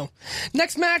 So,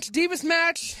 next match, Divas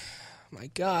match. My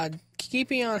God.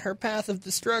 Keeping on her path of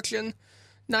destruction,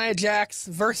 Nia Jax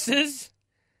versus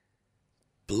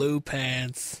Blue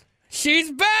Pants.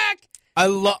 She's back!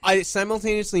 I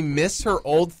simultaneously miss her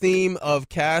old theme of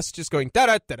Cass just going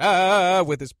da-da-da-da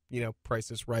with his, you know, Price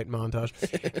is Right montage.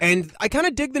 And I kind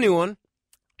of dig the new one.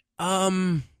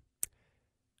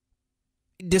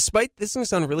 Despite, this is going to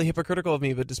sound really hypocritical of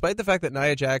me, but despite the fact that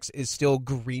Nia Jax is still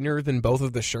greener than both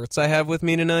of the shirts I have with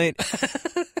me tonight,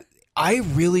 I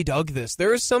really dug this.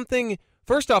 There is something,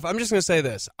 first off, I'm just going to say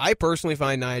this. I personally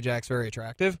find Nia Jax very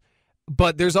attractive.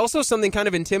 But there's also something kind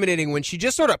of intimidating when she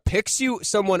just sort of picks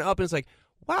someone up and it's like,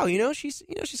 wow, she's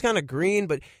kind of green,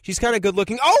 but she's kind of good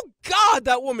looking. Oh God,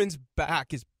 that woman's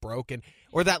back is broken.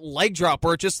 Or that leg drop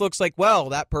where it just looks like, well,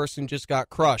 that person just got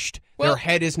crushed. Well, their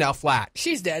head is now flat.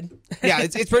 She's dead. Yeah,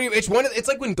 it's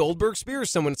like when Goldberg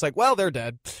spears someone. It's like, well, they're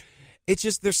dead. It's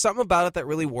just, there's something about it that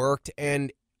really worked,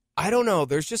 and I don't know.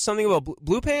 There's just something about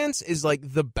Blue Pants is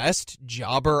like the best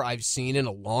jobber I've seen in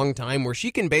a long time, where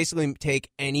she can basically take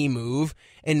any move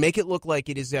and make it look like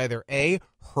it is either A,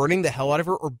 hurting the hell out of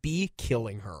her, or B,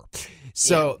 killing her.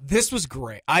 So This was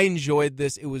great. I enjoyed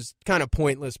this. It was kind of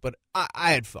pointless, but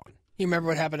I had fun. You remember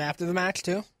what happened after the match,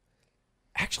 too?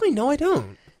 Actually, no, I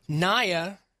don't.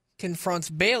 Nia confronts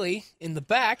Bayley in the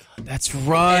back. That's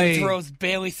right. And throws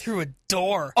Bayley through a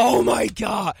door. Oh, my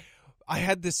God. I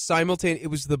had this simultaneous. It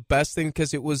was the best thing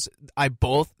because it was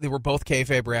they were both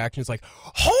kayfabe reactions. Like,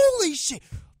 holy shit!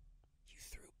 You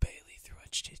threw Bayley through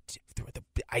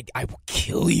I will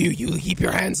kill you. You keep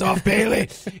your hands off Bayley.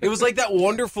 It was like that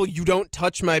wonderful "you don't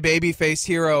touch my babyface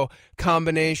hero"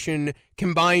 combination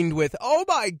combined with, oh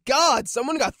my God,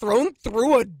 someone got thrown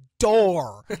through a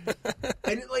door.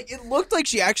 And it looked like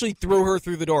she actually threw her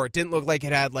through the door. It didn't look like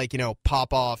it had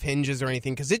pop off hinges or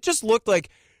anything, because it just looked like,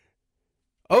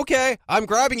 okay, I'm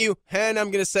grabbing you, and I'm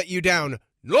going to set you down.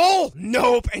 No,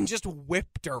 nope, and just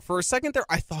whipped her. For a second there,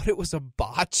 I thought it was a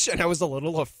botch, and I was a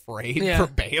little afraid for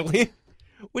Bayley,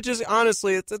 which is,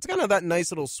 honestly, it's kind of that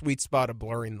nice little sweet spot of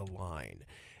blurring the line.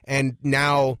 And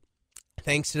now,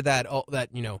 thanks to that,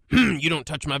 you don't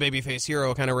touch my babyface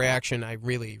hero kind of reaction, I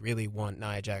really, really want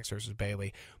Nia Jax versus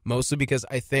Bayley, mostly because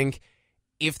I think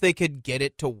if they could get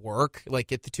it to work, like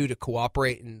get the two to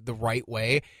cooperate in the right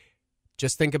way,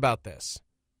 just think about this.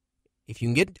 If you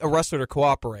can get a wrestler to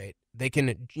cooperate, they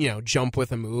can, jump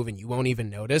with a move and you won't even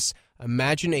notice.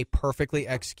 Imagine a perfectly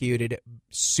executed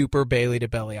super Bayley to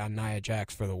belly on Nia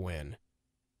Jax for the win.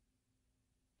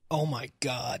 Oh my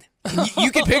God.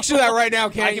 You can picture that right now,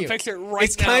 can't you? I can picture it right now.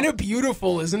 It's kind of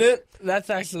beautiful, isn't it? That's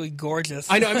actually gorgeous.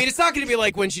 I know. I mean, it's not going to be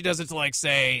like when she does it to,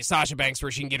 say, Sasha Banks,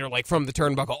 where she can get her, from the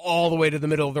turnbuckle all the way to the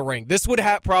middle of the ring. This would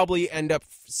probably end up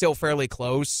still fairly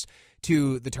close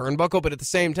to the turnbuckle, but at the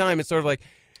same time, it's sort of like,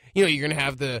 you're going to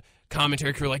have the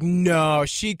commentary crew like, no,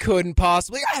 she couldn't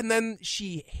possibly. And then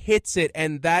she hits it,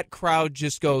 and that crowd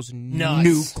just goes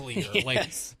nuclear.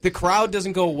 Yes. The crowd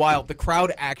doesn't go wild. The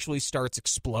crowd actually starts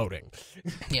exploding.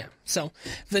 Yeah. So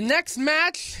the next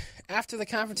match after the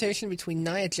confrontation between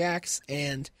Nia Jax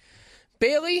and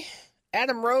Bayley,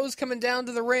 Adam Rose coming down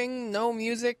to the ring, no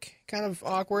music, kind of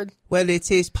awkward. Well, it's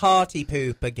his party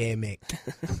pooper gimmick.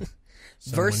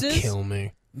 Versus kill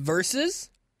me. Versus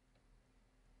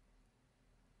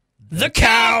the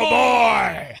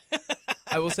Cowboy!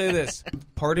 I will say this.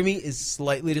 Part of me is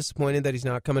slightly disappointed that he's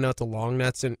not coming out to long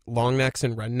necks and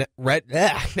red.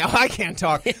 Now I can't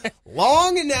talk.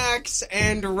 Long necks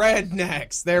and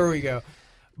rednecks. There we go.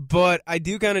 But I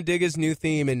do kind of dig his new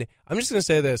theme, and I'm just going to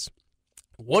say this.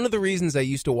 One of the reasons I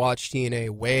used to watch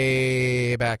TNA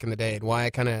way back in the day, and why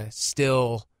I kind of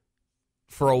still,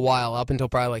 for a while, up until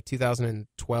probably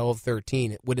 2012,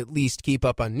 13, it would at least keep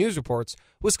up on news reports,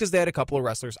 was because they had a couple of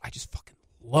wrestlers I just fucking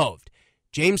loved.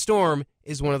 James Storm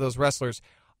is one of those wrestlers.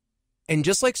 And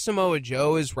just like Samoa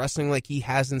Joe is wrestling like he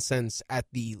hasn't since at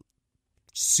the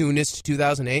soonest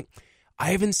 2008,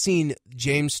 I haven't seen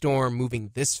James Storm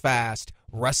moving this fast,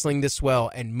 wrestling this well,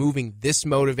 and moving this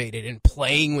motivated and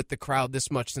playing with the crowd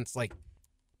this much since like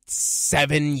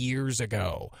 7 years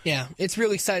ago. Yeah, it's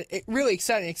really exciting. Really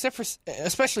exciting,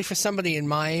 especially for somebody in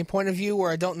my point of view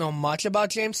where I don't know much about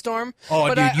James Storm. Oh,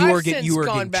 but dude, you are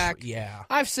gone back. Yeah,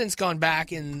 I've since gone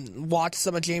back and watched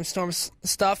some of James Storm's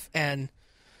stuff, and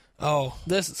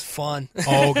this is fun.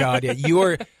 Oh God, yeah, you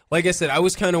are. Like I said, I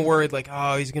was kind of worried, like,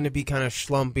 oh, he's going to be kind of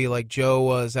schlumpy like Joe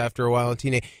was after a while in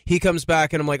TNA. He comes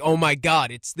back, and I'm like, oh, my God,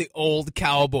 it's the old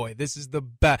cowboy. This is the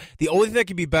best. The only thing that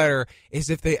could be better is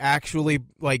if they actually,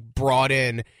 like, brought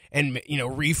in and,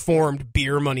 reformed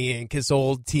Beer Money Inc., his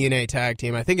old TNA tag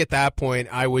team. I think at that point,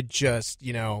 I would just,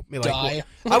 be like, die.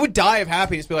 I would die of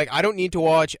happiness. Be like, I don't need to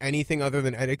watch anything other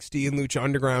than NXT and Lucha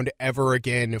Underground ever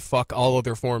again. Fuck all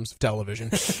other forms of television.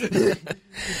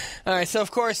 All right, so,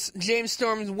 of course, James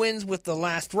Storm wins with the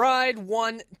last ride.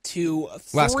 1, 2,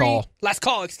 3. Last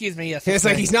call, excuse me. Yes, it's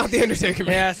like he's not the Undertaker,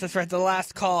 man. Yes, that's right. The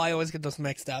last call. I always get those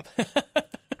mixed up.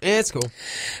 It's cool.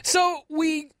 So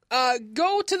we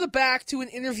go to the back to an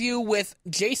interview with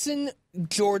Jason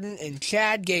Jordan and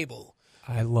Chad Gable.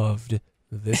 I loved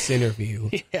this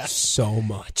interview so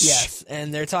much. Yes,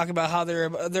 and they're talking about how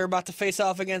they're about to face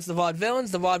off against the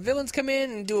Vaudevillains. The Vaudevillains come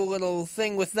in and do a little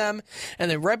thing with them,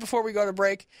 and then right before we go to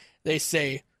break, they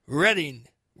say, ready,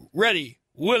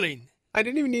 willing. I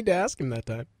didn't even need to ask him that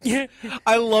time. Yeah,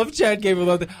 I love Chad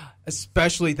Gable,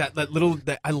 especially that little.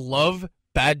 I love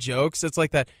bad jokes. It's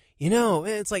like that.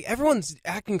 It's like everyone's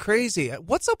acting crazy.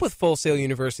 What's up with Full Sail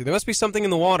University? There must be something in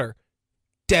the water.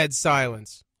 Dead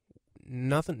silence.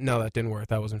 Nothing. No, that didn't work.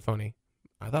 That wasn't funny.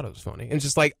 I thought it was funny. And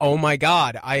just like, oh my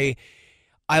God, I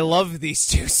love these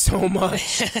two so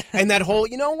much. And that whole,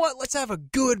 let's have a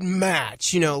good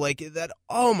match. Like that.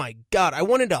 Oh my God, I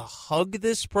wanted to hug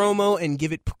this promo and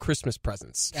give it Christmas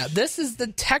presents. Yeah, this is the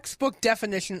textbook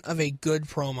definition of a good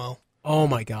promo. Oh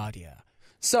my God, yeah.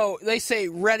 So they say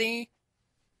ready,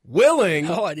 willing.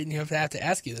 Oh, I didn't even have to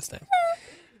ask you this time.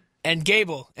 And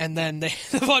Gable, and then the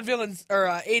Vaudevillains, or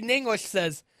Aiden English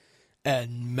says,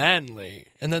 and manly.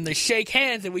 And then they shake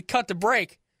hands and we cut the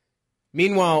break.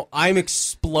 Meanwhile, I'm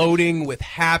exploding with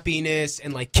happiness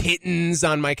and like kittens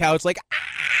on my couch, like,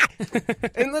 ah!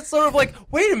 And that's sort of like,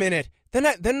 wait a minute.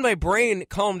 Then my brain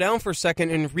calmed down for a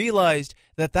second and realized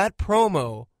that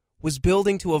promo was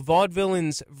building to a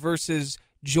Vaudevillains versus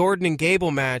Jordan and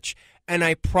Gable match, and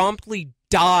I promptly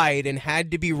died and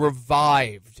had to be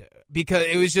revived. Because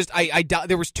it was just,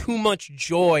 there was too much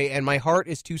joy, and my heart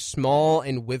is too small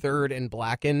and withered and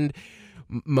blackened,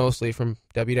 mostly from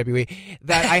WWE,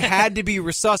 that I had to be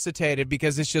resuscitated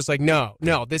because it's just like, no,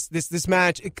 this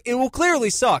match, it will clearly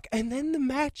suck. And then the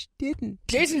match didn't.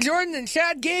 Jason Jordan and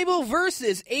Chad Gable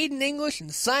versus Aiden English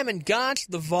and Simon Gotch,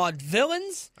 the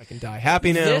Vaudevillains. I can die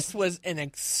happy now. This was an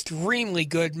extremely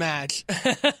good match.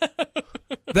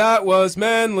 That was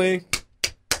manly.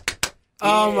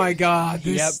 Oh my God,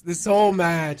 this whole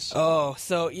match. Oh,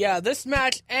 so yeah, this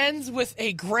match ends with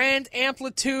a grand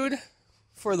amplitude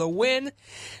for the win.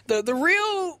 The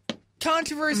real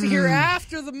controversy here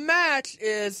after the match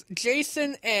is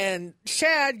Jason and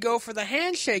Chad go for the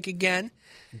handshake again.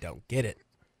 Don't get it.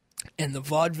 And the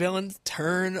Vaudevillains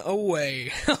turn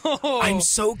away. I'm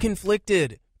so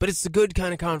conflicted, but it's the good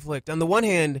kind of conflict. On the one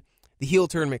hand, the heel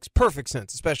turn makes perfect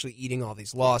sense, especially eating all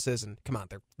these losses, and come on,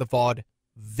 they're the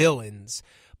Vaudevillains.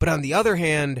 But on the other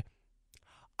hand,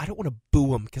 I don't want to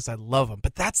boo them because I love them,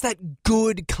 but that's that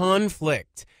good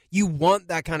conflict. You want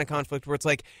that kind of conflict where it's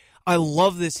like, I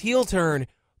love this heel turn,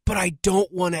 but I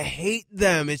don't want to hate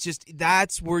them. It's just,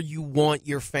 that's where you want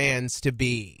your fans to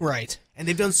be. Right. And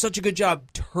they've done such a good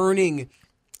job turning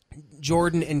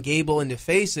Jordan and Gable into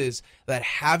faces that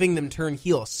having them turn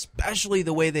heel, especially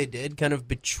the way they did, kind of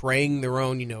betraying their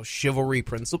own,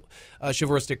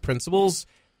 chivalristic principles.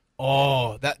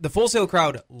 Oh, that the Full Sail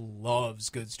crowd loves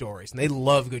good stories, and they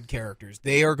love good characters.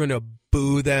 They are going to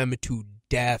boo them to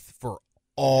death for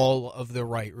all of the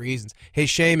right reasons. Hey,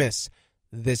 Sheamus,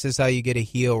 this is how you get a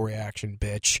heel reaction,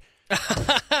 bitch.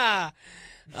 All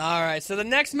right, so the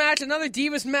next match, another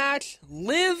Divas match.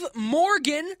 Liv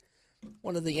Morgan,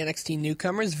 one of the NXT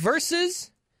newcomers,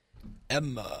 versus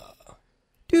Emma.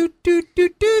 Do, do, do,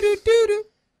 do, do, do, do.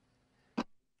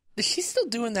 Is she still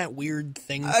doing that weird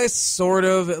thing? Sort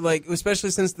of, like,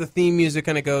 especially since the theme music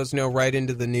kind of goes, right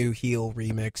into the new heel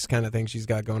remix kind of thing she's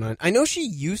got going on. I know she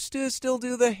used to still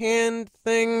do the hand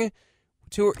thing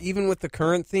to her, even with the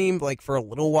current theme, like, for a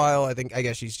little while. I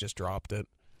guess she's just dropped it.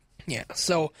 Yeah,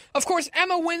 so, of course,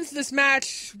 Emma wins this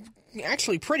match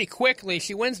actually pretty quickly.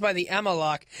 She wins by the Emma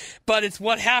lock, but it's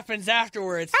what happens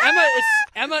afterwards.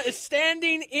 Emma is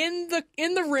standing in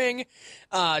the ring,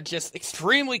 just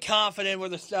extremely confident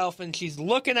with herself, and she's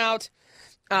looking out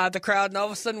the crowd, and all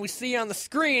of a sudden we see on the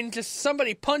screen just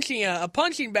somebody punching a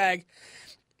punching bag,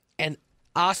 and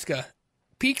Asuka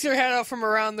peeks her head out from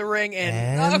around the ring,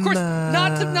 and of course,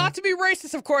 not to be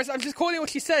racist, of course, I'm just quoting what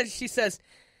she says. She says,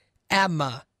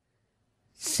 "Emma,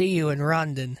 see you in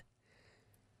London."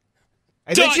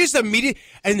 And then she's immediate,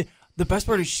 and the best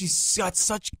part is she's got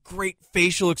such great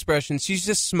facial expressions. She's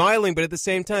just smiling, but at the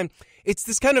same time, it's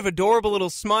this kind of adorable little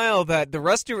smile that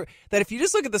that if you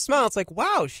just look at the smile, it's like,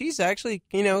 wow, she's actually,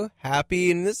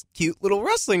 happy and this cute little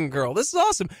wrestling girl. This is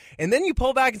awesome. And then you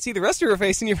pull back and see the rest of her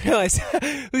face and you realize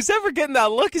who's ever getting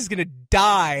that look is going to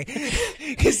die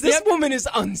because this woman is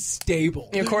unstable.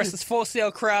 And of course, this Full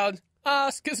Sail crowd,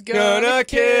 Asuka's gonna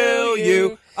kill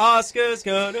you. Asuka's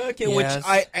gonna kill Yes. Which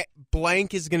I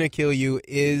blank is gonna kill you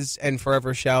is and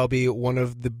forever shall be one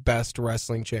of the best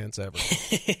wrestling chants ever.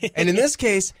 And in this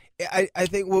case, I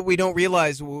think what we don't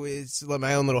realize is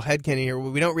my own little headcanon here.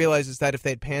 What we don't realize is that if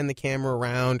they'd panned the camera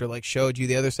around or like showed you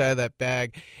the other side of that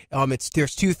bag,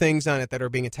 there's two things on it that are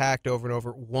being attacked over and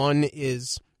over. One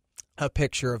is a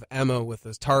picture of Emma with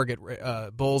this target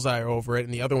bullseye over it,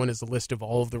 and the other one is a list of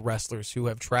all of the wrestlers who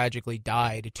have tragically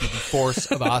died to the force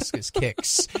of Asuka's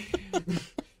kicks.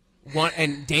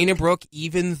 And Dana Brooke,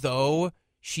 even though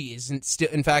she isn't still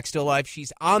alive,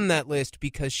 she's on that list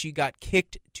because she got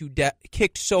kicked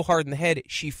so hard in the head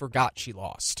she forgot she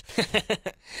lost.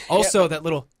 Also, that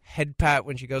little head pat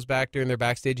when she goes back during their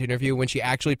backstage interview, when she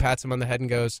actually pats him on the head and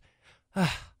goes,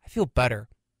 I feel better.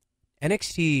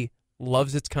 NXT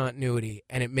loves its continuity,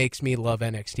 and it makes me love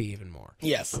NXT even more.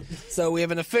 Yes. So we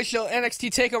have an official NXT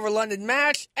TakeOver London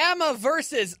match. Emma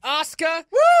versus Asuka.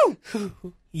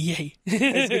 Woo! Yay.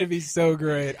 It's going to be so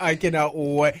great. I cannot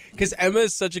wait. Because Emma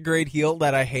is such a great heel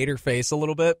that I hate her face a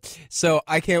little bit. So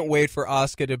I can't wait for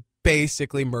Asuka to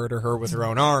basically murder her with her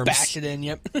own arms. Bash it in,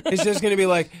 yep. It's just going to be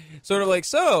like, sort of like,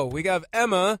 so we got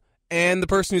Emma and the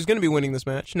person who's going to be winning this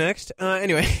match next.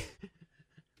 Anyway.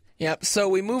 Yep, so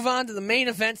we move on to the main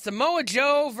event. Samoa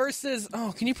Joe versus,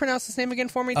 can you pronounce his name again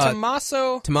for me?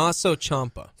 Tommaso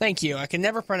Ciampa. Thank you. I can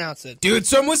never pronounce it. Dude's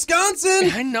from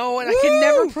Wisconsin! I know, and I can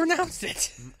never pronounce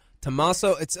it.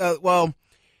 Tommaso, it's,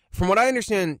 from what I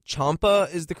understand,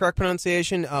 Ciampa is the correct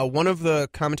pronunciation. One of the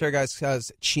commentary guys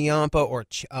says Ciampa or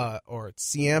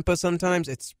Ciampa sometimes.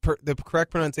 The correct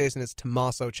pronunciation is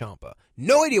Tommaso Ciampa.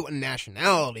 No idea what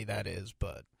nationality that is,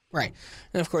 but... Right.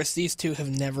 And, of course, these two have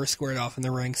never squared off in the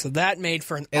ring, so that made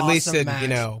for an awesome match. At least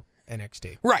in,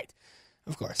 NXT. Right.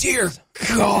 Of course. Dear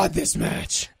God, this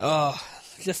match. Oh,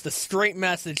 just a straight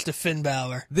message to Finn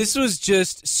Balor. This was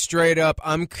just straight up,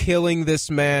 I'm killing this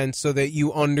man so that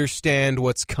you understand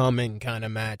what's coming kind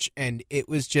of match. And it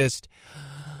was just,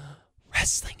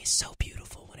 wrestling is so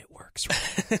beautiful when it works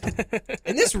right.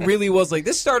 And this really was like,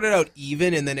 this started out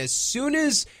even, and then as soon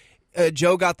as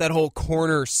Joe got that whole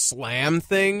corner slam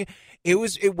thing,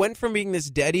 it went from being this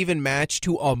dead even match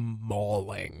to a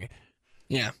mauling.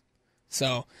 Yeah.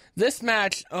 So this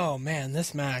match,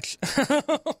 this match.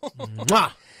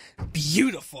 Mwah!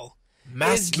 Beautiful.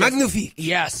 Magnifique.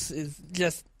 Yes. It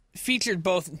just featured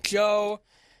both Joe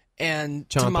and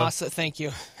Ciampa. Tommaso, thank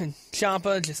you, and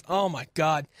Ciampa, just, oh my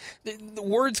God. The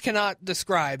words cannot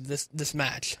describe this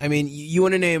match. I mean, you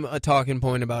want to name a talking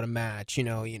point about a match,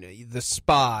 the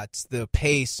spots, the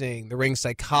pacing, the ring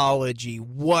psychology,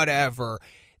 whatever.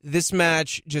 This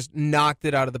match just knocked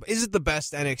it out of the... Is it the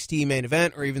best NXT main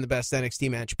event or even the best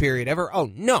NXT match period ever? Oh,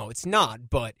 no, it's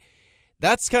not, but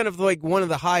that's kind of like one of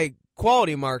the high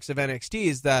quality marks of NXT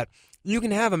is that you can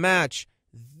have a match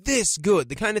this good,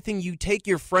 the kind of thing you take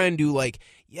your friend who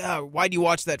why do you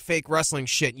watch that fake wrestling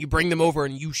shit? You bring them over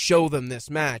and you show them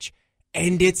this match,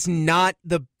 and it's not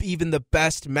even the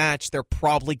best match they're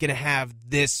probably going to have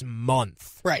this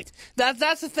month. Right.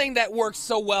 That's the thing that works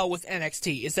so well with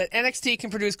NXT, is that NXT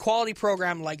can produce quality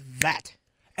program like that.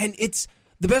 And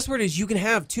the best part is you can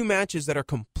have two matches that are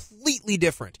completely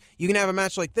different. You can have a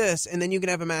match like this, and then you can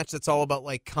have a match that's all about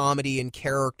comedy and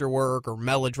character work or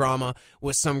melodrama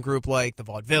with some group like the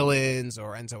Vaudevillains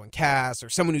or Enzo and Cass or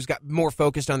someone who's got more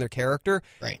focused on their character.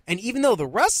 Right. And even though the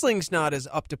wrestling's not as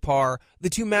up to par, the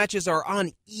two matches are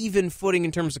on even footing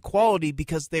in terms of quality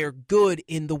because they're good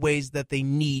in the ways that they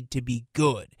need to be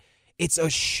good. It's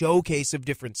a showcase of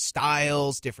different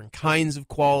styles, different kinds of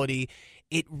quality.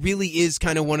 It really is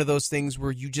kind of one of those things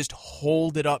where you just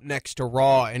hold it up next to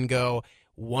Raw and go,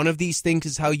 one of these things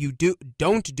is how you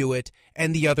don't do it,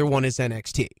 and the other one is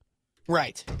NXT.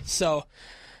 Right. So,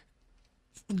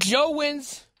 Joe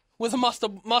wins with a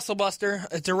muscle buster,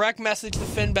 a direct message to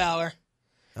Finn Balor.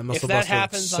 That muscle buster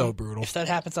was so brutal. If that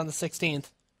happens on the 16th.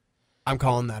 I'm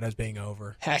calling that as being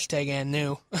over. Hashtag and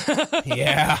new.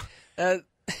 Yeah.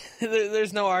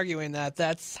 There's no arguing that.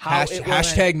 That's how it will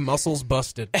Hashtag end. muscles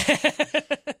busted.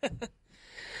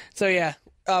 So, yeah.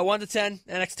 1 to 10,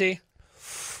 NXT.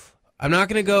 I'm not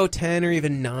going to go 10 or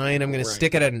even 9. I'm going to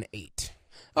stick it at an 8.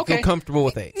 Okay. I feel comfortable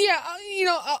with 8. Yeah,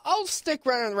 I'll stick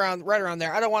right around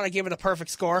there. I don't want to give it a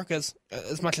perfect score because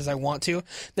as much as I want to,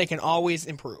 they can always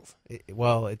improve.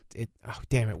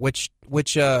 Damn it. Which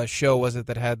show was it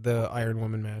that had the Iron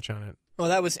Woman match on it? Well,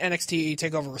 that was NXT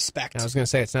TakeOver Respect. I was going to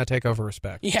say, it's not TakeOver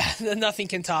Respect. Yeah, nothing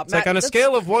can top. It's like on a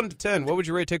scale of 1 to 10, what would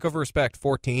you rate TakeOver Respect?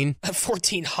 14?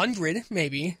 1,400,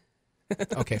 maybe.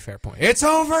 Okay, fair point. It's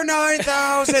over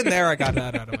 9,000! There, I got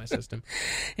that out of my system.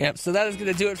 Yep, so that is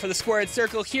going to do it for the Squared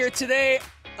Circle here today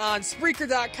on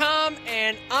Spreaker.com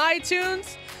and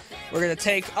iTunes. We're going to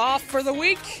take off for the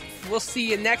week. We'll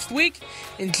see you next week.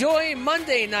 Enjoy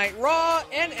Monday Night Raw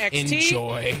and NXT.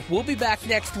 Enjoy. We'll be back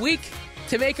next week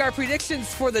to make our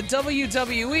predictions for the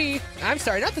WWE. I'm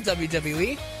sorry, not the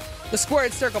WWE. The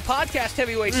Squared Circle Podcast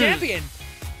Heavyweight Champion.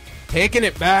 Taking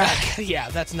it back. Yeah,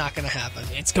 that's not going to happen.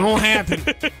 It's going to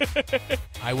happen.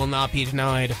 I will not be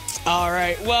denied. All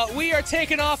right. Well, we are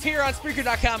taking off here on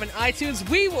Spreaker.com and iTunes.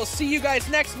 We will see you guys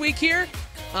next week here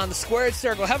on the Squared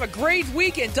Circle. Have a great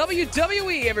week in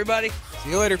WWE, everybody.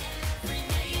 See you later.